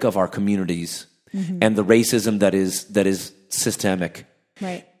rhetoric of our communities and the racism that is systemic.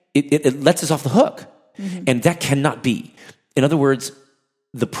 Right. It lets us off the hook. And that cannot be. In other words,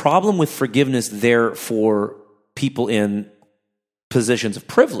 the problem with forgiveness there for people in positions of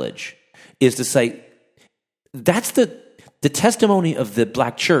privilege is to say, that's the testimony of the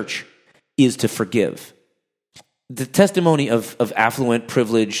black church is to forgive. The testimony of affluent,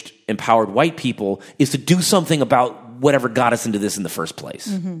 privileged, empowered white people is to do something about whatever got us into this in the first place.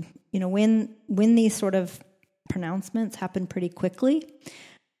 When these sort of pronouncements happen pretty quickly,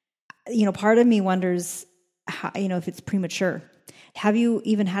 part of me wonders how, if it's premature. Have you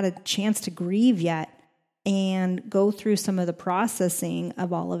even had a chance to grieve yet and go through some of the processing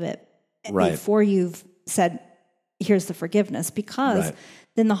of all of it before you've said, here's the forgiveness? Because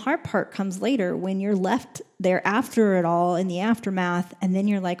then the hard part comes later when you're left there after it all in the aftermath, and then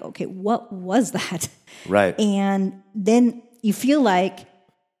you're like, okay, what was that? Right. And then you feel like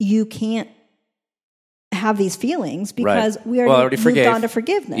you can't have these feelings because we already moved on to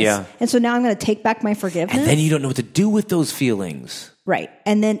forgiveness. Yeah. And so now I'm going to take back my forgiveness. And then you don't know what to do with those feelings. Right.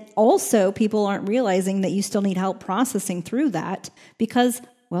 And then also people aren't realizing that you still need help processing through that because,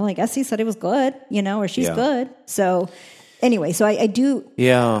 well, I guess he said it was good, or she's good. So anyway, so I do.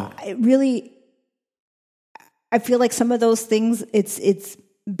 Yeah. I feel like some of those things, it's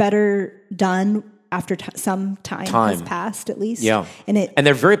better done after some time has passed, at least. Yeah. And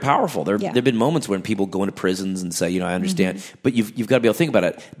they're very powerful. There have been moments when people go into prisons and say, I understand, but you've got to be able to think about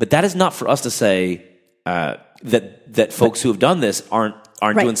it. But that is not for us to say that folks who have done this aren't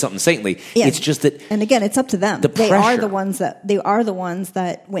doing something saintly. Yeah. It's just that, and again, it's up to them. They are the ones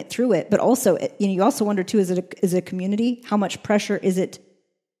that went through it. But also, you also wonder too: is it a community? How much pressure is it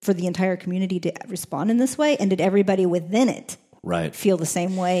for the entire community to respond in this way? And did everybody within it feel the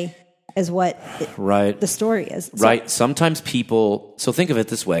same way as what the story is? So, sometimes people. So think of it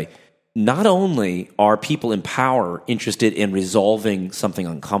this way: not only are people in power interested in resolving something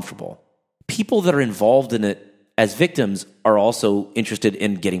uncomfortable, people that are involved in it as victims are also interested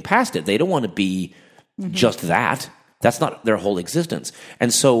in getting past it. They don't want to be just that. That's not their whole existence.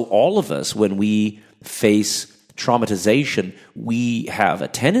 And so all of us, when we face traumatization, we have a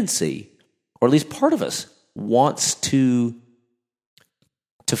tendency, or at least part of us, wants to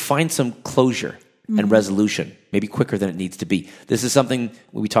find some closure and resolution, maybe quicker than it needs to be. This is something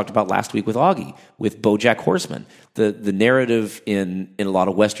we talked about last week with Augie, with BoJack Horseman. The narrative in a lot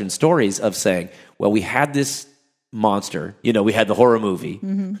of Western stories of saying, well, we had this monster, we had the horror movie,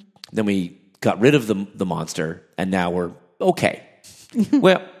 then we got rid of the monster, and now we're okay.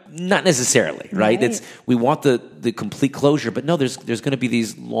 Well, not necessarily, right? We want the complete closure, but no, there's going to be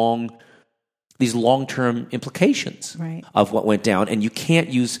these long these long-term implications Right. of what went down, and you can't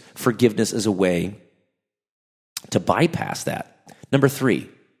use forgiveness as a way to bypass that. Number 3.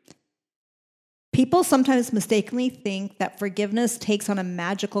 People sometimes mistakenly think that forgiveness takes on a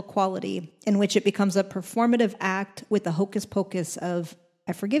magical quality in which it becomes a performative act with the hocus pocus of,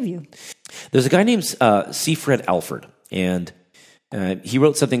 I forgive you. There's a guy named C. Fred Alford, and he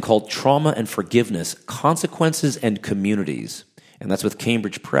wrote something called Trauma and Forgiveness, Consequences and Communities. And that's with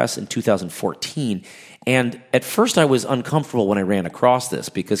Cambridge Press in 2014. And at first I was uncomfortable when I ran across this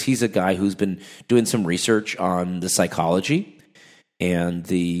because he's a guy who's been doing some research on the psychology and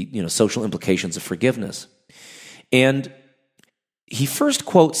the social implications of forgiveness. And he first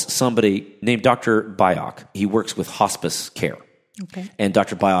quotes somebody named Dr. Byock. He works with hospice care. Okay. And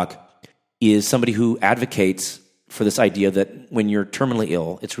Dr. Byock is somebody who advocates for this idea that when you're terminally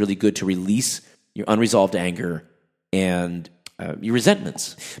ill, it's really good to release your unresolved anger and your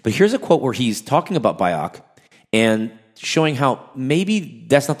resentments. But here's a quote where he's talking about Byock and showing how maybe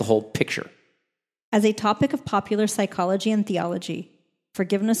that's not the whole picture. As a topic of popular psychology and theology,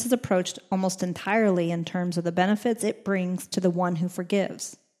 forgiveness is approached almost entirely in terms of the benefits it brings to the one who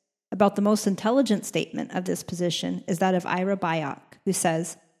forgives. About the most intelligent statement of this position is that of Ira Byock, who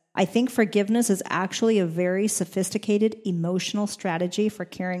says, I think forgiveness is actually a very sophisticated emotional strategy for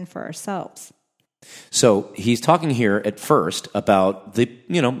caring for ourselves. So he's talking here at first about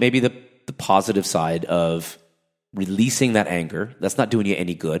maybe the positive side of releasing that anger. That's not doing you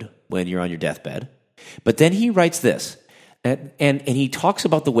any good when you're on your deathbed. But then he writes this, and he talks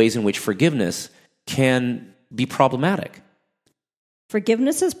about the ways in which forgiveness can be problematic.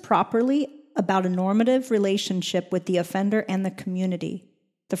 Forgiveness is properly about a normative relationship with the offender and the community.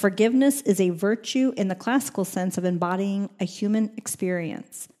 The forgiveness is a virtue in the classical sense of embodying a human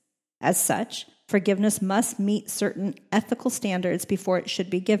experience. As such, forgiveness must meet certain ethical standards before it should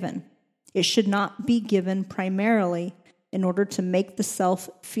be given. It should not be given primarily in order to make the self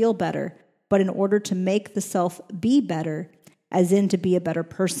feel better, but in order to make the self be better, as in to be a better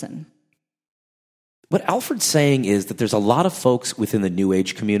person. What Alfred's saying is that there's a lot of folks within the New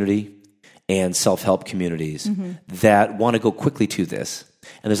Age community and self-help communities that want to go quickly to this.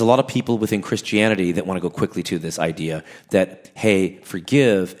 And there's a lot of people within Christianity that want to go quickly to this idea that, hey,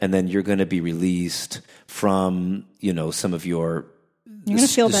 forgive, and then you're going to be released from, some of your You're going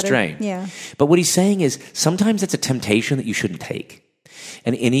to feel better. strain. Yeah. But what he's saying is sometimes it's a temptation that you shouldn't take.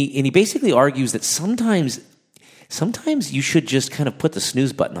 And he basically argues that sometimes you should just kind of put the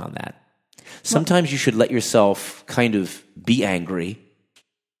snooze button on that. Sometimes you should let yourself kind of be angry,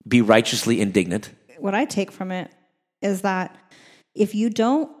 be righteously indignant. What I take from it is that if you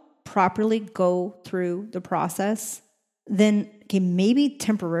don't properly go through the process, then maybe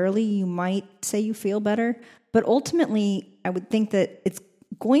temporarily you might say you feel better, but ultimately I would think that it's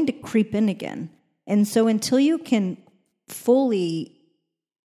going to creep in again. And so until you can fully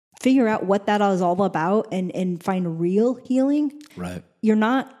figure out what that is all about and find real healing, Right.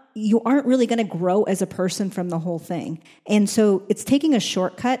 you aren't really going to grow as a person from the whole thing. And so it's taking a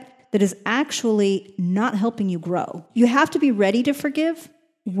shortcut that is actually not helping you grow. You have to be ready to forgive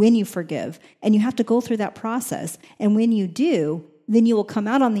when you forgive, and you have to go through that process. And when you do, then you will come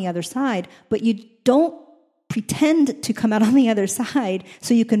out on the other side, but you don't pretend to come out on the other side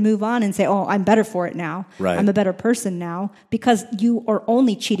so you can move on and say, oh, I'm better for it now. Right. I'm a better person now, because you are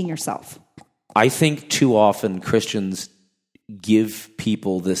only cheating yourself. I think too often Christians give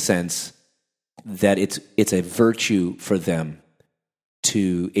people the sense that it's a virtue for them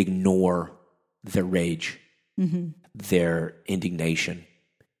to ignore their rage, their indignation,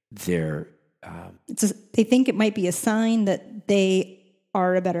 their... They think it might be a sign that they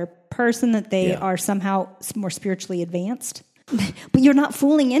are a better person, that they are somehow more spiritually advanced. But you're not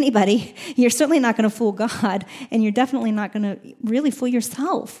fooling anybody. You're certainly not going to fool God, and you're definitely not going to really fool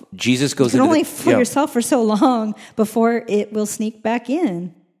yourself. Jesus goes you can into only fool yourself for so long before it will sneak back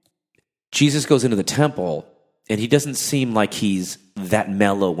in. Jesus goes into the temple, and he doesn't seem like he's that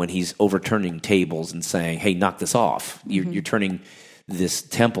mellow when he's overturning tables and saying, hey, knock this off. You're turning this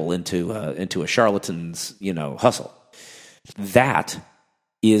temple into a charlatan's hustle. That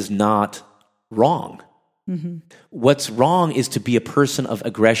is not wrong. What's wrong is to be a person of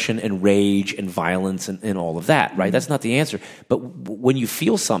aggression and rage and violence and all of that, right? That's not the answer. But when you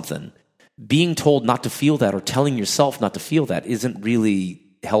feel something, being told not to feel that or telling yourself not to feel that isn't really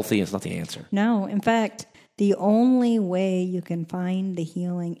healthy. It's not the answer. No, in fact, the only way you can find the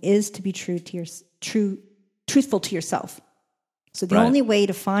healing is to be truthful to yourself. So the only way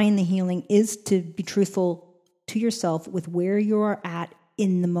to find the healing is to be truthful to yourself with where you are at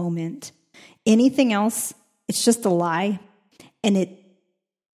in the moment. Anything else, it's just a lie, and it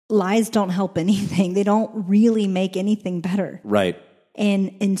lies don't help anything. They don't really make anything better. Right.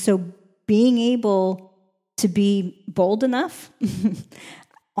 And so being able to be bold enough,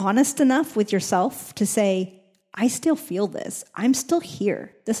 honest enough with yourself to say, I still feel this. I'm still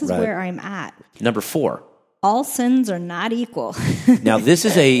here. This is Right. where I'm at. Number 4. All sins are not equal. Now, this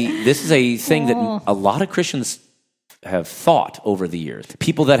is a thing that a lot of Christians have thought over the years.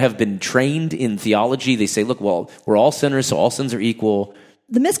 People that have been trained in theology, they say, look, well, we're all sinners, so all sins are equal.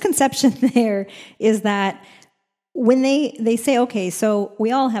 The misconception there is that when they say, okay, so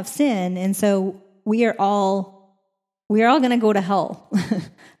we all have sin, and so we are all going to go to hell.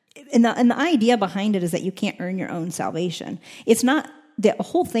 And the idea behind it is that you can't earn your own salvation. It's not, the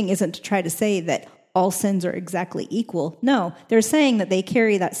whole thing isn't to try to say that all sins are exactly equal. No, they're saying that they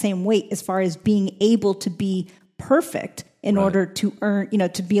carry that same weight as far as being able to be perfect in Right. order to earn,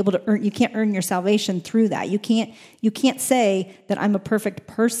 to be able to earn. You can't earn your salvation through that. You can't say that I'm a perfect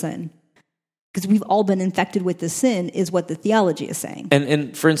person because we've all been infected with the sin, is what the theology is saying.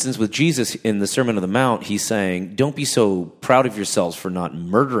 And for instance, with Jesus in the Sermon on the Mount, he's saying, don't be so proud of yourselves for not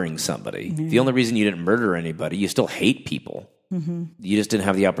murdering somebody. The only reason you didn't murder anybody, you still hate people. You just didn't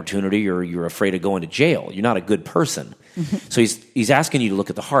have the opportunity, or you're afraid of going to jail. You're not a good person. So he's asking you to look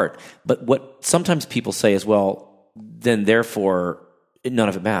at the heart. But what sometimes people say is, well, then therefore none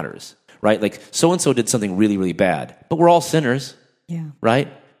of it matters, right? Like so-and-so did something really, really bad, but we're all sinners, Yeah. right?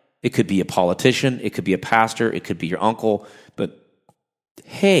 It could be a politician, it could be a pastor, it could be your uncle, but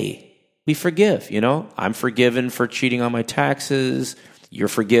hey, we forgive, I'm forgiven for cheating on my taxes. You're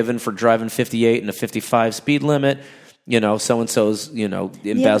forgiven for driving 58 and a 55 speed limit. So-and-so's,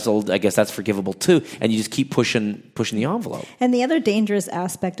 embezzled. I guess that's forgivable too. And you just keep pushing the envelope. And the other dangerous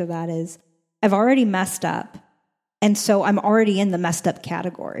aspect of that is I've already messed up, and so I'm already in the messed up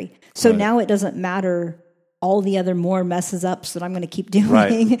category. So Right. now it doesn't matter all the other more messes ups that I'm going to keep doing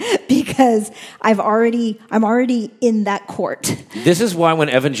Right. because I'm already in that court. This is why when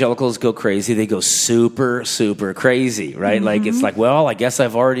evangelicals go crazy, they go super, super crazy, right? Like, it's like, well, I guess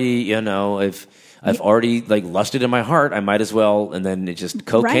I've already, I've already lusted in my heart. I might as well, and then it's just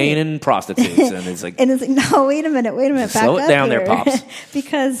cocaine Right. and prostitutes, and it's like, And it's like, no, wait a minute, back Slow it up down there, here. Pops.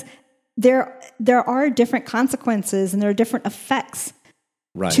 Because there are different consequences and there are different effects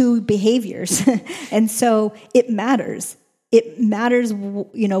right, to behaviors. And so it matters. It matters,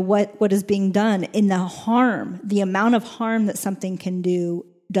 what is being done, and the amount of harm that something can do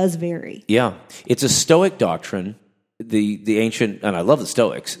does vary. yeah, it's a Stoic doctrine. The ancient, and I love the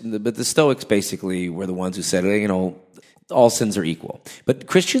Stoics, but the Stoics basically were the ones who said, all sins are equal. But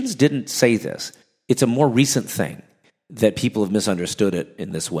Christians didn't say this. It's a more recent thing that people have misunderstood it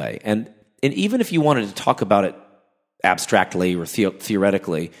in this way. And even if you wanted to talk about it abstractly or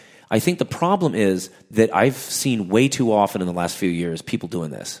theoretically, I think the problem is that I've seen way too often in the last few years people doing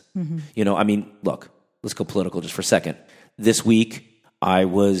this. Look, let's go political just for a second. This week, I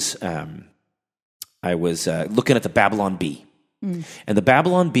was looking at the Babylon Bee. And the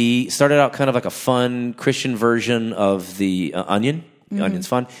Babylon Bee started out kind of like a fun Christian version of the Onion. The Onion's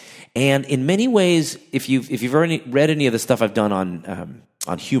fun. And in many ways, if you've already read any of the stuff I've done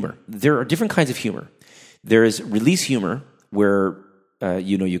on humor, there are different kinds of humor. There is release humor, where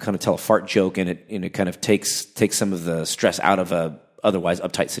you kind of tell a fart joke and it kind of takes some of the stress out of a otherwise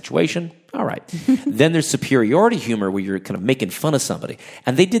uptight situation. All right. Then there's superiority humor, where you're kind of making fun of somebody.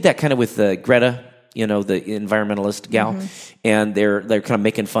 And they did that kind of with Greta, the environmentalist gal, and they're kind of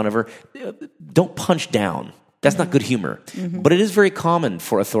making fun of her. Don't punch down. That's not good humor. But it is very common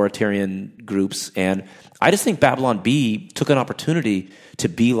for authoritarian groups. And I just think Babylon Bee took an opportunity to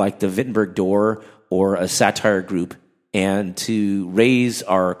be like the Wittenberg Door or a satire group, and to raise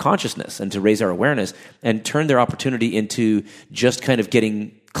our consciousness and to raise our awareness, and turn their opportunity into just kind of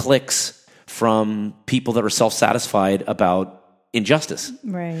getting clicks from people that are self-satisfied about injustice.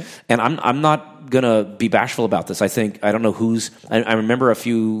 Right. And I'm not going to be bashful about this. I don't know who's... I remember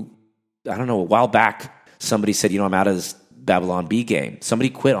a while back, somebody said, I'm out of this Babylon Bee game. Somebody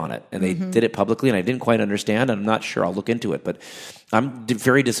quit on it, and they did it publicly, and I didn't quite understand, and I'm not sure. I'll look into it, but I'm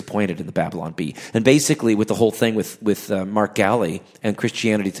very disappointed in the Babylon Bee. And basically, with the whole thing with Mark Galli and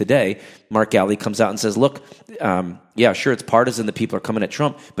Christianity Today, Mark Galli comes out and says, look, sure, it's partisan that people are coming at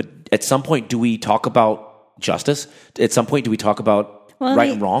Trump, but at some point, do we talk about justice? At some point, do we talk about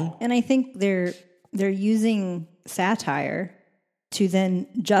right and wrong? And I think they're using satire to then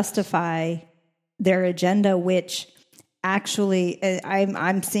justify their agenda, which actually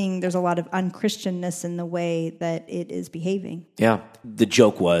I'm seeing there's a lot of unchristianness in the way that it is behaving. Yeah. The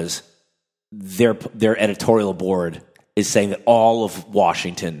joke was their editorial board is saying that all of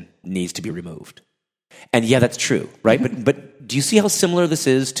Washington needs to be removed. And yeah, that's true, right? But do you see how similar this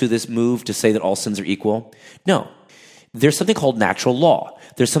is to this move to say that all sins are equal? No. There's something called natural law.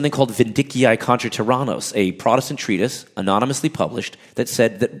 There's something called Vindiciae contra Tyrannos, a Protestant treatise anonymously published that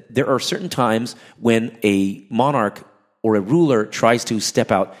said that there are certain times when a monarch or a ruler tries to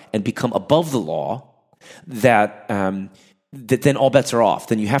step out and become above the law, that then all bets are off.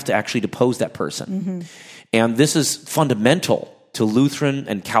 Then you have to actually depose that person. And this is fundamental to Lutheran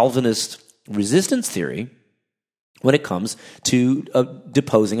and Calvinist resistance theory when it comes to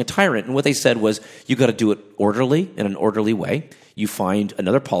deposing a tyrant. And what they said was, you got to do it orderly, in an orderly way. You find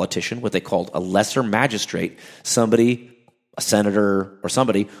another politician, what they called a lesser magistrate, somebody, a senator or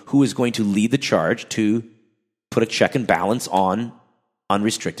somebody, who is going to lead the charge to put a check and balance on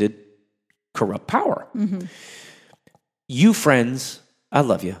unrestricted, corrupt power. You friends, I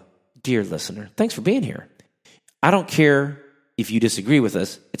love you. Dear listener, thanks for being here. I don't care if you disagree with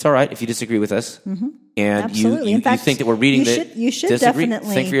us. It's all right if you disagree with us. And Absolutely. you In fact, think that we're reading that you should disagree.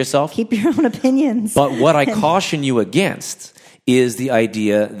 definitely Think for yourself. keep your own opinions. But what I caution you against is the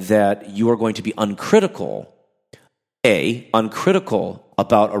idea that you are going to be uncritical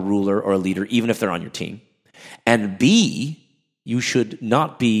about a ruler or a leader, even if they're on your team. And B, you should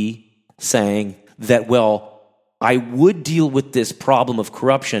not be saying that, well, I would deal with this problem of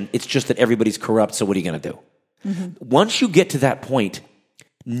corruption. It's just that everybody's corrupt, so what are you going to do? Once you get to that point,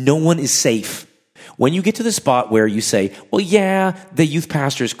 no one is safe. When you get to the spot where you say, well, yeah, the youth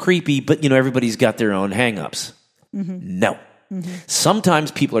pastor is creepy, but everybody's got their own hang-ups. No.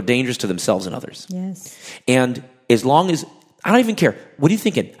 Sometimes people are dangerous to themselves and others. Yes. And as long as, I don't even care. What are you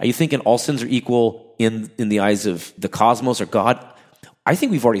thinking? Are you thinking all sins are equal in the eyes of the cosmos or God? I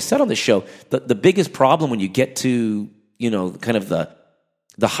think we've already said on this show, the biggest problem when you get to, kind of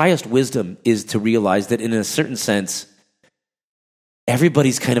the highest wisdom is to realize that in a certain sense,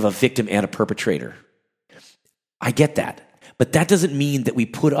 everybody's kind of a victim and a perpetrator. I get that. But that doesn't mean that we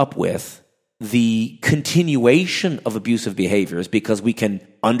put up with the continuation of abusive behaviors because we can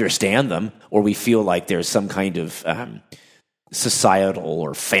understand them or we feel like there's some kind of societal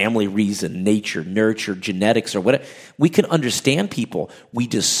or family reason, nature, nurture, genetics, or whatever. We can understand people. We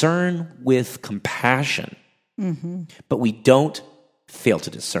discern with compassion, but we don't fail to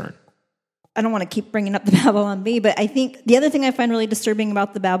discern. I don't want to keep bringing up the Babylon Bee, but I think the other thing I find really disturbing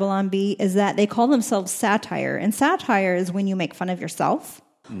about the Babylon Bee is that they call themselves satire. And satire is when you make fun of yourself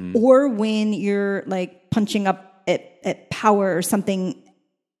or when you're like punching up at power or something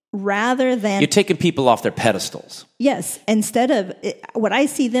rather than... You're taking people off their pedestals. Yes. Instead of... what I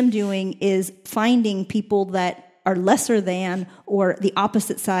see them doing is finding people that are lesser than or the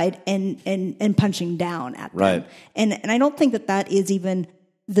opposite side and punching down at them. Right. And I don't think that is even...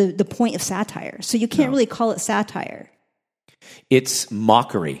 the point of satire. So you can't really call it satire. It's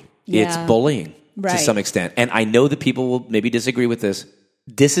mockery. Yeah. It's bullying to some extent. And I know that people will maybe disagree with this.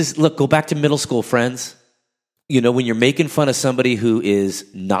 Look, go back to middle school, friends. When you're making fun of somebody who is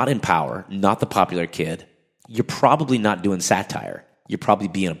not in power, not the popular kid, you're probably not doing satire. You're probably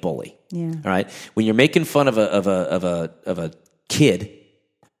being a bully. Yeah. All right. When you're making fun of a kid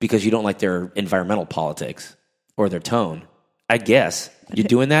because you don't like their environmental politics or their tone, I guess you're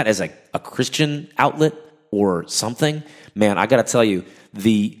doing that as a Christian outlet or something. Man, I got to tell you,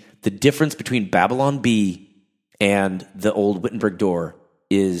 the difference between Babylon Bee and the old Wittenberg door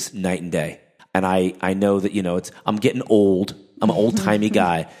is night and day. And I know that I'm getting old. I'm an old timey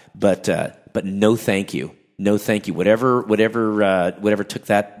guy, but no, thank you, no, thank you. Whatever took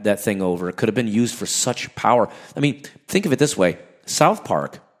that thing over, it could have been used for such power. I mean, think of it this way: South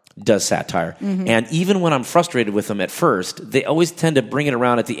Park does satire. And even when I'm frustrated with them at first, they always tend to bring it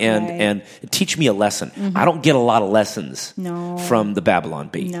around at the end and teach me a lesson. I don't get a lot of lessons from the Babylon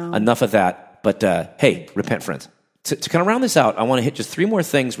Bee. No. Enough of that. But hey, repent, friends. To kind of round this out, I want to hit just 3 more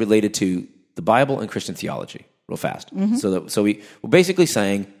things related to the Bible and Christian theology real fast. So we're basically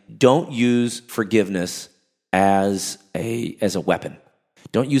saying, don't use forgiveness as a weapon.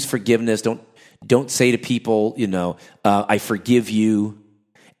 Don't use forgiveness. Don't say to people, I forgive you,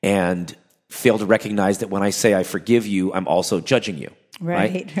 and fail to recognize that when I say I forgive you, I'm also judging you.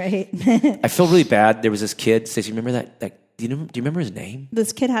 Right. I feel really bad. There was this kid, Stacey, remember that? Do you remember his name?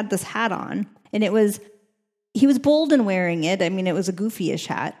 This kid had this hat on, and he was bold in wearing it. I mean, it was a goofy-ish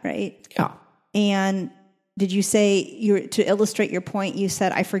hat, right? Yeah. And did you say, to illustrate your point, you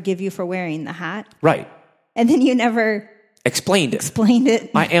said, I forgive you for wearing the hat? Right. And then you never... Explained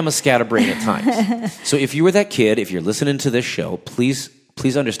it. I am a scatterbrain at times. So if you were that kid, if you're listening to this show, please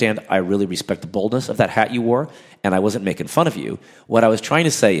understand I really respect the boldness of that hat you wore, and I wasn't making fun of you. What I was trying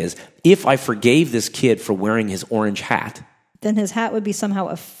to say is, if I forgave this kid for wearing his orange hat, then his hat would be somehow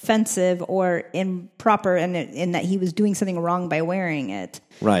offensive or improper in that he was doing something wrong by wearing it.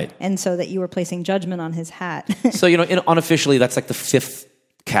 Right. And so that you were placing judgment on his hat. So, unofficially, that's like the fifth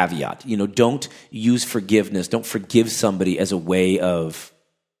caveat. Don't use forgiveness. Don't forgive somebody as a way of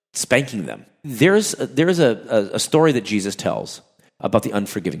spanking them. There's a story that Jesus tells about the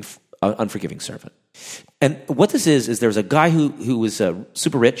unforgiving servant. And what this is there's a guy who was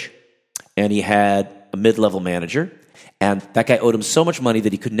super rich, and he had a mid-level manager. And that guy owed him so much money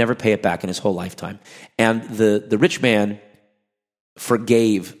that he could never pay it back in his whole lifetime. And the rich man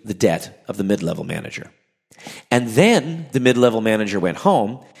forgave the debt of the mid-level manager. And then the mid-level manager went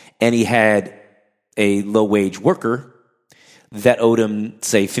home, and he had a low-wage worker that owed him,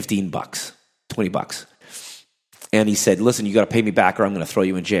 say, $15, $20. And he said, listen, you got to pay me back or I'm going to throw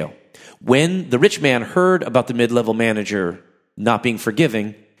you in jail. When the rich man heard about the mid-level manager not being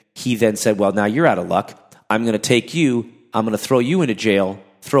forgiving, he then said, well, now you're out of luck. I'm going to take you, I'm going to throw you into jail,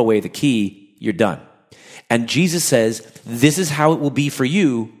 throw away the key, you're done. And Jesus says, this is how it will be for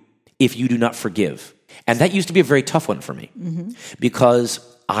you if you do not forgive. And that used to be a very tough one for me because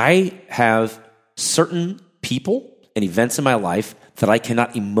I have certain people and events in my life that I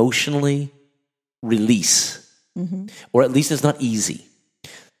cannot emotionally release, or at least it's not easy.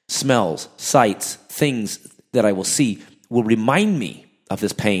 Smells, sights, things that I will see will remind me of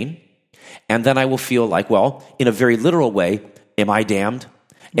this pain. And then I will feel like, well, in a very literal way, am I damned?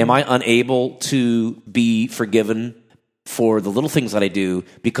 Am I unable to be forgiven for the little things that I do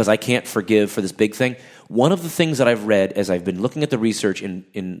because I can't forgive for this big thing? One of the things that I've read as I've been looking at the research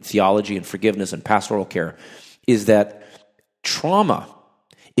in theology and forgiveness and pastoral care is that trauma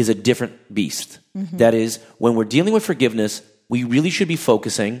is a different beast. That is, when we're dealing with forgiveness, we really should be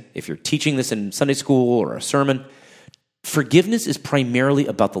focusing, if you're teaching this in Sunday school or a sermon, forgiveness is primarily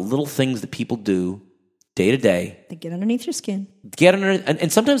about the little things that people do day to day. They get underneath your skin.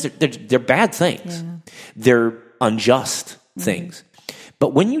 And sometimes they're bad things. Yeah. They're unjust things.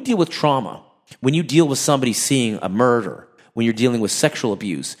 But when you deal with trauma, when you deal with somebody seeing a murder, when you're dealing with sexual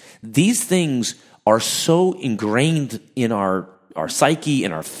abuse, these things are so ingrained in our psyche,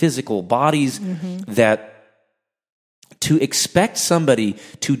 in our physical bodies, that to expect somebody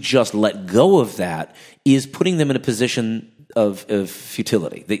to just let go of that is putting them in a position of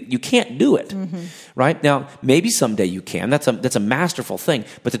futility. You can't do it, right? Now, maybe someday you can. That's a masterful thing.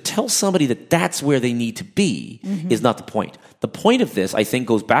 But to tell somebody that that's where they need to be is not the point. The point of this, I think,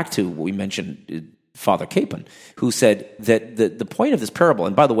 goes back to what we mentioned, Father Capon, who said that the point of this parable,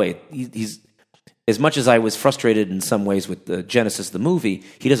 and by the way, he's as much as I was frustrated in some ways with the Genesis, the movie,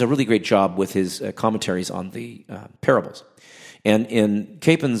 he does a really great job with his commentaries on the parables. And in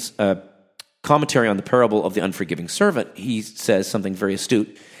Capon's commentary on the parable of the unforgiving servant, he says something very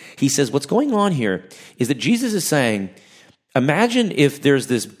astute. He says, what's going on here is that Jesus is saying, imagine if there's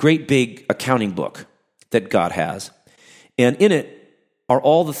this great big accounting book that God has, and in it are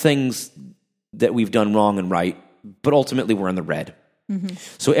all the things that we've done wrong and right, but ultimately we're in the red.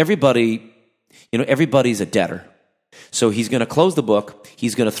 So everybody's a debtor. So he's going to close the book,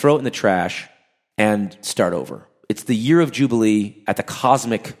 he's going to throw it in the trash, and start over. It's the year of Jubilee at the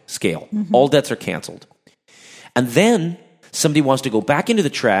cosmic scale. All debts are canceled. And then somebody wants to go back into the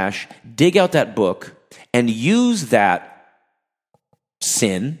trash, dig out that book, and use that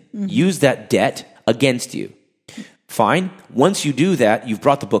sin, use that debt against you. Fine. Once you do that, you've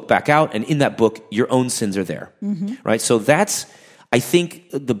brought the book back out, and in that book, your own sins are there. Right? So that's, I think,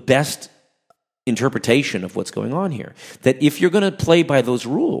 the best interpretation of what's going on here. That if you're going to play by those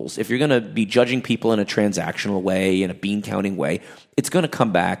rules, if you're going to be judging people in a transactional way, in a bean counting way, it's going to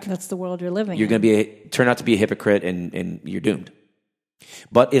come back. That's the world you're living in. You're going to turn out to be a hypocrite and you're doomed.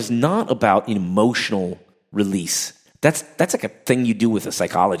 But it's not about an emotional release. That's like a thing you do with a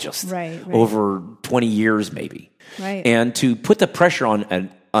psychologist over 20 years maybe. Right. And to put the pressure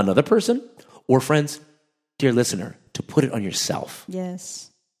on another person, or friends, dear listener, to put it on yourself. Yes.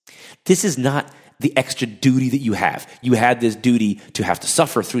 This is not the extra duty that you have. You had this duty to have to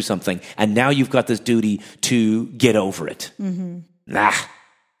suffer through something, and now you've got this duty to get over it. Nah,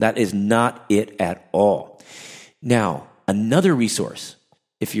 that is not it at all. Now, another resource,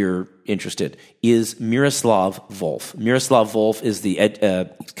 if you're interested, is Miroslav Volf. Miroslav Volf is the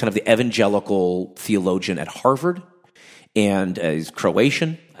kind of the evangelical theologian at Harvard, and he's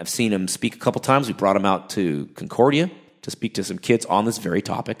Croatian. I've seen him speak a couple times. We brought him out to Concordia to speak to some kids on this very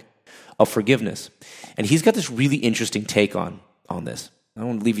topic of forgiveness. And he's got this really interesting take on this. I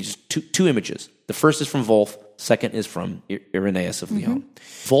want to leave you just two images. The first is from Volf. Second is from Irenaeus of Lyon.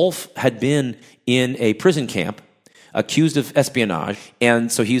 Volf had been in a prison camp accused of espionage,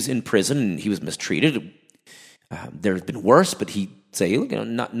 and so he was in prison and he was mistreated. There have been worse, but he say,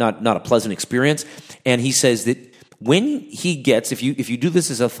 not a pleasant experience. And he says that when he gets, if you do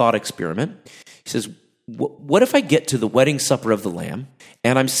this as a thought experiment, he says, what if I get to the wedding supper of the Lamb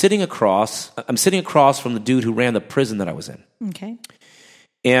and I'm sitting across from the dude who ran the prison that I was in. Okay.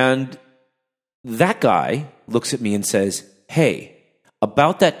 And that guy looks at me and says, hey,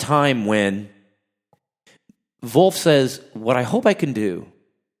 about that time when Wolf says, what I hope I can do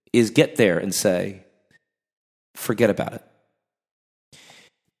is get there and say, forget about it.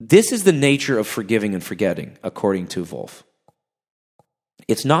 This is the nature of forgiving and forgetting, according to Wolf.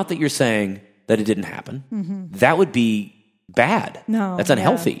 It's not that you're saying that it didn't happen. Mm-hmm. That would be bad. No. That's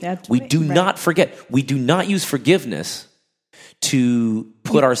unhealthy. Yeah, we do not forget. We do not use forgiveness to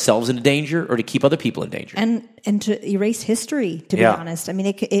put ourselves into danger or to keep other people in danger. And to erase history, to be honest. I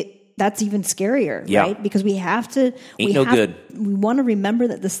mean, that's even scarier, right? Because we have to... We want to remember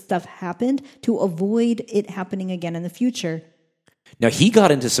that this stuff happened to avoid it happening again in the future. Now, he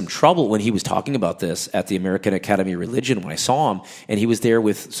got into some trouble when he was talking about this at the American Academy of Religion when I saw him, and he was there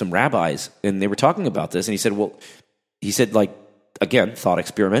with some rabbis, and they were talking about this, and he said, again, thought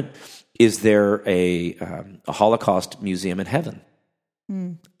experiment, is there a Holocaust museum in heaven?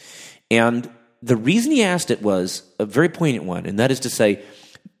 Mm. And the reason he asked it was a very poignant one, and that is to say,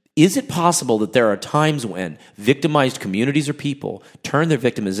 is it possible that there are times when victimized communities or people turn their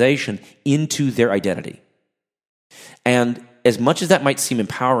victimization into their identity? And as much as that might seem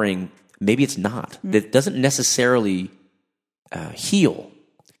empowering, maybe it's not. That doesn't necessarily heal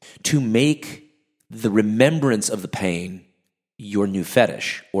to make the remembrance of the pain your new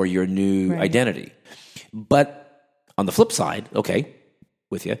fetish or your new identity. But on the flip side, okay,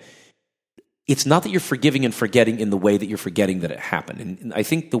 with you, it's not that you're forgiving and forgetting in the way that you're forgetting that it happened. And I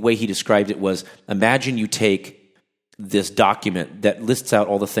think the way he described it was, imagine you take this document that lists out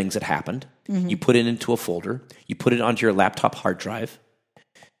all the things that happened, you put it into a folder, you put it onto your laptop hard drive,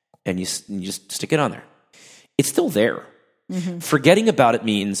 and you just stick it on there. It's still there. Mm-hmm. Forgetting about it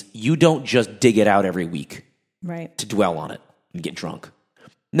means you don't just dig it out every week to dwell on it and get drunk.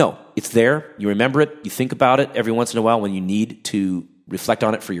 No, it's there. You remember it. You think about it every once in a while when you need to reflect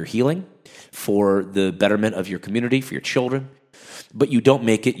on it for your healing, for the betterment of your community, for your children, but you don't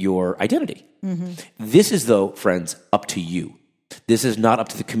make it your identity. Mm-hmm. This is, though, friends, up to you. This is not up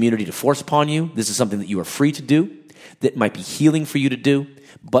to the community to force upon you. This is something that you are free to do, that might be healing for you to do,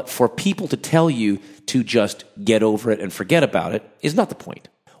 but for people to tell you to just get over it and forget about it is not the point.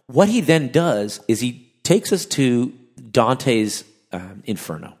 What he then does is he takes us to Dante's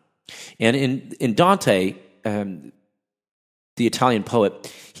Inferno. And in Dante, the Italian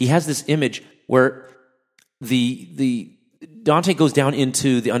poet, he has this image where the Dante goes down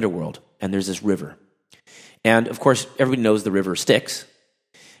into the underworld, and there's this river. And, of course, everybody knows the river Styx,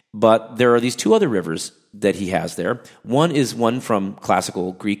 but there are these two other rivers that he has there. One is one from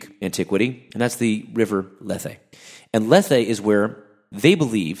classical Greek antiquity, and that's the river Lethe. And Lethe is where they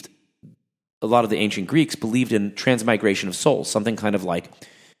believed, a lot of the ancient Greeks believed in transmigration of souls, something kind of like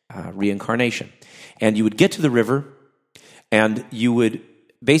reincarnation. And you would get to the river, and you would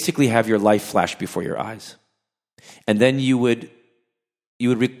basically have your life flash before your eyes. And then you would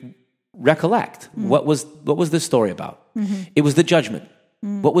recollect what was this story about. Mm-hmm. It was the judgment.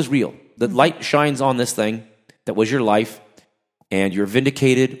 What was real? The light shines on this thing that was your life, and you're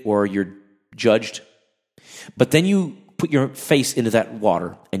vindicated or you're judged. But then you put your face into that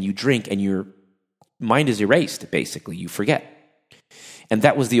water and you drink, and your mind is erased, basically. You forget. And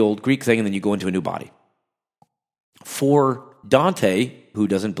that was the old Greek thing, and then you go into a new body. For Dante, who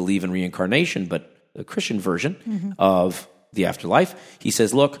doesn't believe in reincarnation, but a Christian version of the afterlife, he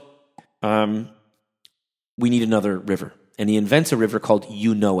says, look, we need another river. And he invents a river called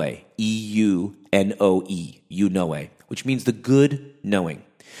Eunoe, E-U-N-O-E, Eunoe, which means the good knowing.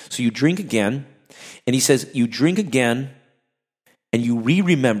 So you drink again, and he says, you drink again, and you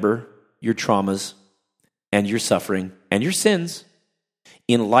remember your traumas and your suffering and your sins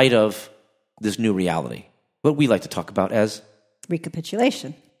in light of this new reality. What we like to talk about as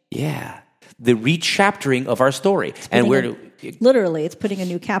recapitulation. Yeah. The rechaptering of our story. Literally, it's putting a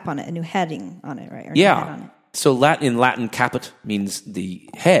new cap on it, a new heading on it, right? Or yeah. Head on it. So in Latin, caput means the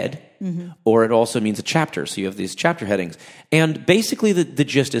head, or it also means a chapter. So you have these chapter headings. And basically the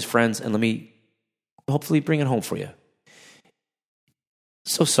gist is, friends, and let me hopefully bring it home for you.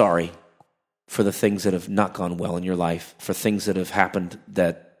 So sorry for the things that have not gone well in your life, for things that have happened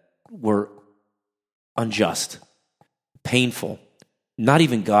that were unjust, painful. Not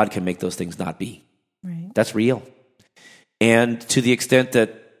even God can make those things not be. Right. That's real. And to the extent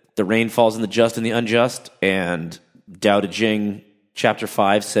that the rain falls on the just and the unjust, and Tao Te Ching chapter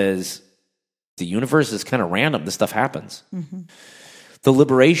 5 says The universe is kind of random. This stuff happens. The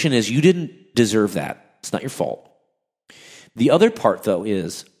liberation is you didn't deserve that. It's not your fault. The other part, though,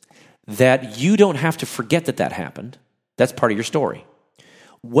 is that you don't have to forget that that happened. That's part of your story.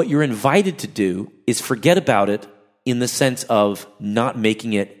 What you're invited to do is forget about it in the sense of not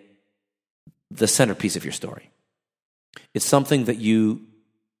making it the centerpiece of your story. It's something that you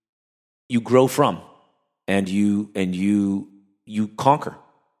grow from and you conquer.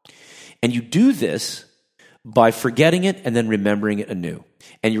 And you do this by forgetting it and then remembering it anew.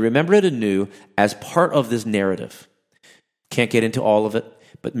 And you remember it anew as part of this narrative. Can't get into all of it,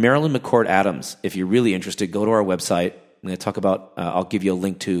 but Marilyn McCord Adams, if you're really interested, go to our website. I'm going to talk about, I'll give you a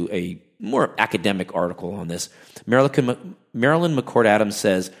link to a more academic article on this. Marilyn McCord Adams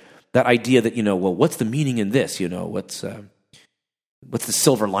says that idea that, well, what's the meaning in this? What's the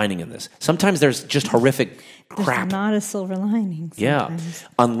silver lining in this? Sometimes there's just horrific crap. There's not a silver lining. Sometimes. Yeah,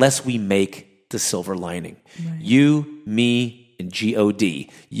 unless we make the silver lining. Right. You, me, and G-O-D.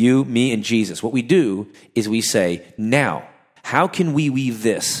 You, me, and Jesus. What we do is we say, now, how can we weave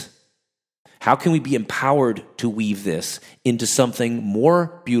this? How can we be empowered to weave this into something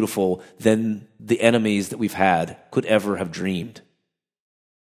more beautiful than the enemies that we've had could ever have dreamed?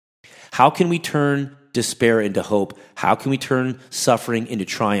 How can we turn despair into hope? How can we turn suffering into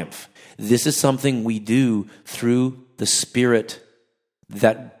triumph? This is something we do through the Spirit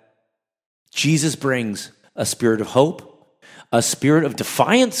that Jesus brings, a spirit of hope, a spirit of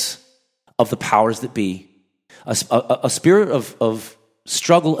defiance of the powers that be, a spirit of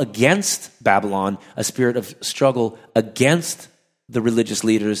struggle against Babylon, a spirit of struggle against the religious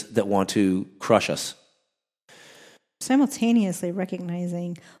leaders that want to crush us. Simultaneously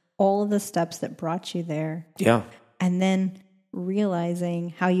recognizing all of the steps that brought you there. Yeah. And then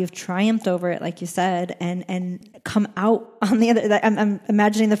realizing how you've triumphed over it, like you said, and come out on the other. I'm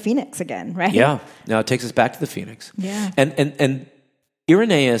imagining the phoenix again, right? Yeah. Now it takes us back to the phoenix. Yeah. And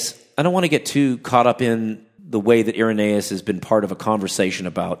Irenaeus, I don't want to get too caught up in the way that Irenaeus has been part of a conversation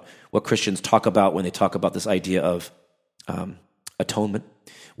about what Christians talk about when they talk about this idea of atonement.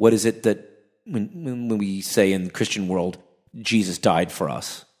 What is it that when we say in the Christian world, Jesus died for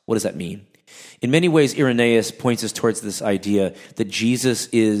us? What does that mean? In many ways, Irenaeus points us towards this idea that Jesus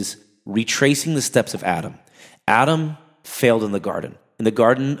is retracing the steps of Adam. Adam failed in the garden. In the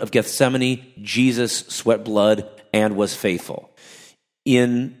Garden of Gethsemane, Jesus sweat blood and was faithful.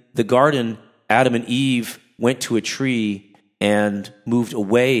 In the garden, Adam and Eve went to a tree and moved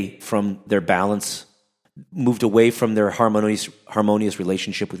away from their balance, moved away from their harmonious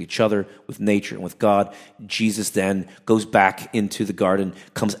relationship with each other, with nature, and with God. Jesus then goes back into the garden,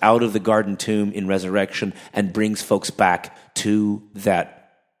 comes out of the garden tomb in resurrection, and brings folks back to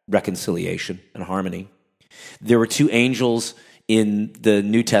that reconciliation and harmony. There were two angels in the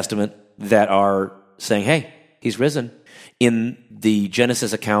New Testament that are saying, hey, he's risen. In the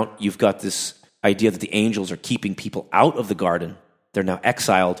Genesis account, you've got this idea that the angels are keeping people out of the garden. They're now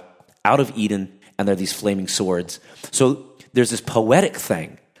exiled out of Eden, and they're these flaming swords. So there's this poetic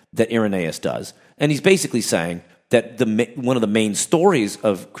thing that Irenaeus does, and he's basically saying that one of the main stories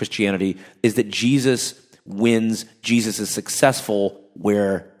of Christianity is that Jesus wins, Jesus is successful,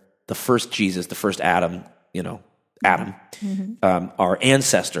 where the first Jesus, the first Adam, our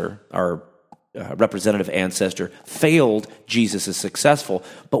ancestor, our representative ancestor, failed, Jesus is successful.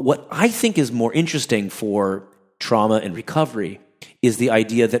 But what I think is more interesting for trauma and recovery is the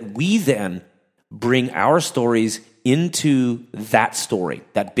idea that we then bring our stories into that story,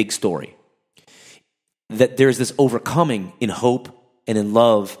 that big story. That there's this overcoming in hope and in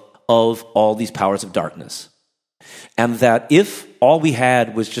love of all these powers of darkness. And that if all we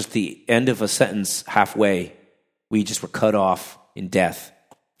had was just the end of a sentence halfway, we just were cut off in death,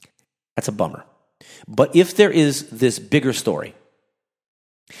 that's a bummer. But if there is this bigger story,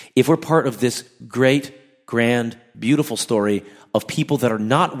 if we're part of this great, grand, beautiful story of people that are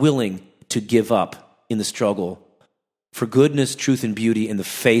not willing to give up in the struggle for goodness, truth, and beauty in the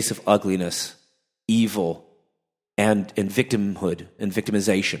face of ugliness, evil, and victimhood and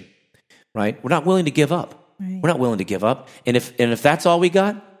victimization, right? We're not willing to give up. Right. We're not willing to give up. And if that's all we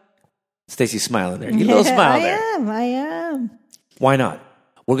got, Stacy's smiling there. You little smile there. I am. Why not?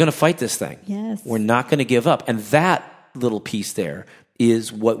 We're going to fight this thing. Yes. We're not going to give up. And that little piece there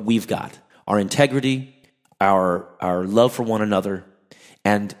is what we've got. Our integrity, our love for one another,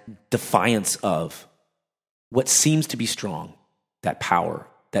 and defiance of what seems to be strong, that power,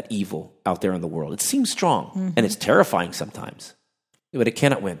 that evil out there in the world. It seems strong, and it's terrifying sometimes, but it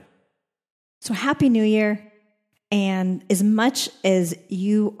cannot win. So Happy New Year. And as much as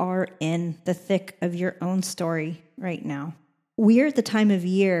you are in the thick of your own story right now, We're at the time of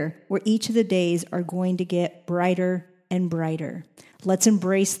year where each of the days are going to get brighter and brighter. Let's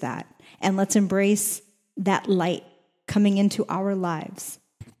embrace that. And let's embrace that light coming into our lives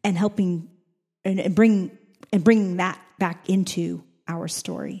and helping and bringing that back into our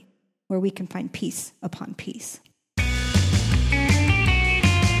story where we can find peace upon peace.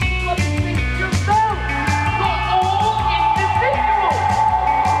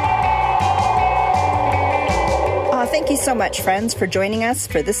 Thank you so much, friends, for joining us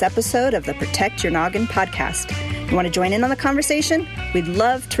for this episode of the Protect Your Noggin podcast. You want to join in on the conversation? We'd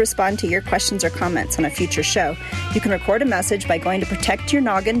love to respond to your questions or comments on a future show. You can record a message by going to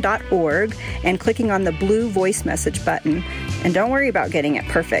protectyournoggin.org and clicking on the blue voice message button. And don't worry about getting it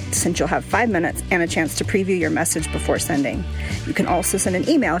perfect, since you'll have 5 minutes and a chance to preview your message before sending. You can also send an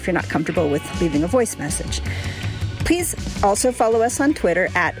email if you're not comfortable with leaving a voice message. Please also follow us on Twitter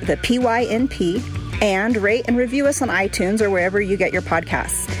at the PYNP, and rate and review us on iTunes or wherever you get your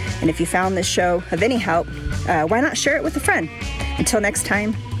podcasts. And if you found this show of any help, why not share it with a friend? Until next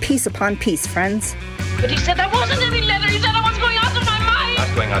time, peace upon peace, friends. But he said that wasn't any letter. He said I was going out of my mind.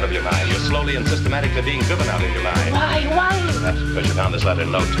 Not going out of your mind. You're slowly and systematically being driven out of your mind. Why? That's because you found this letter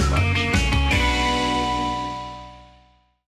no too much.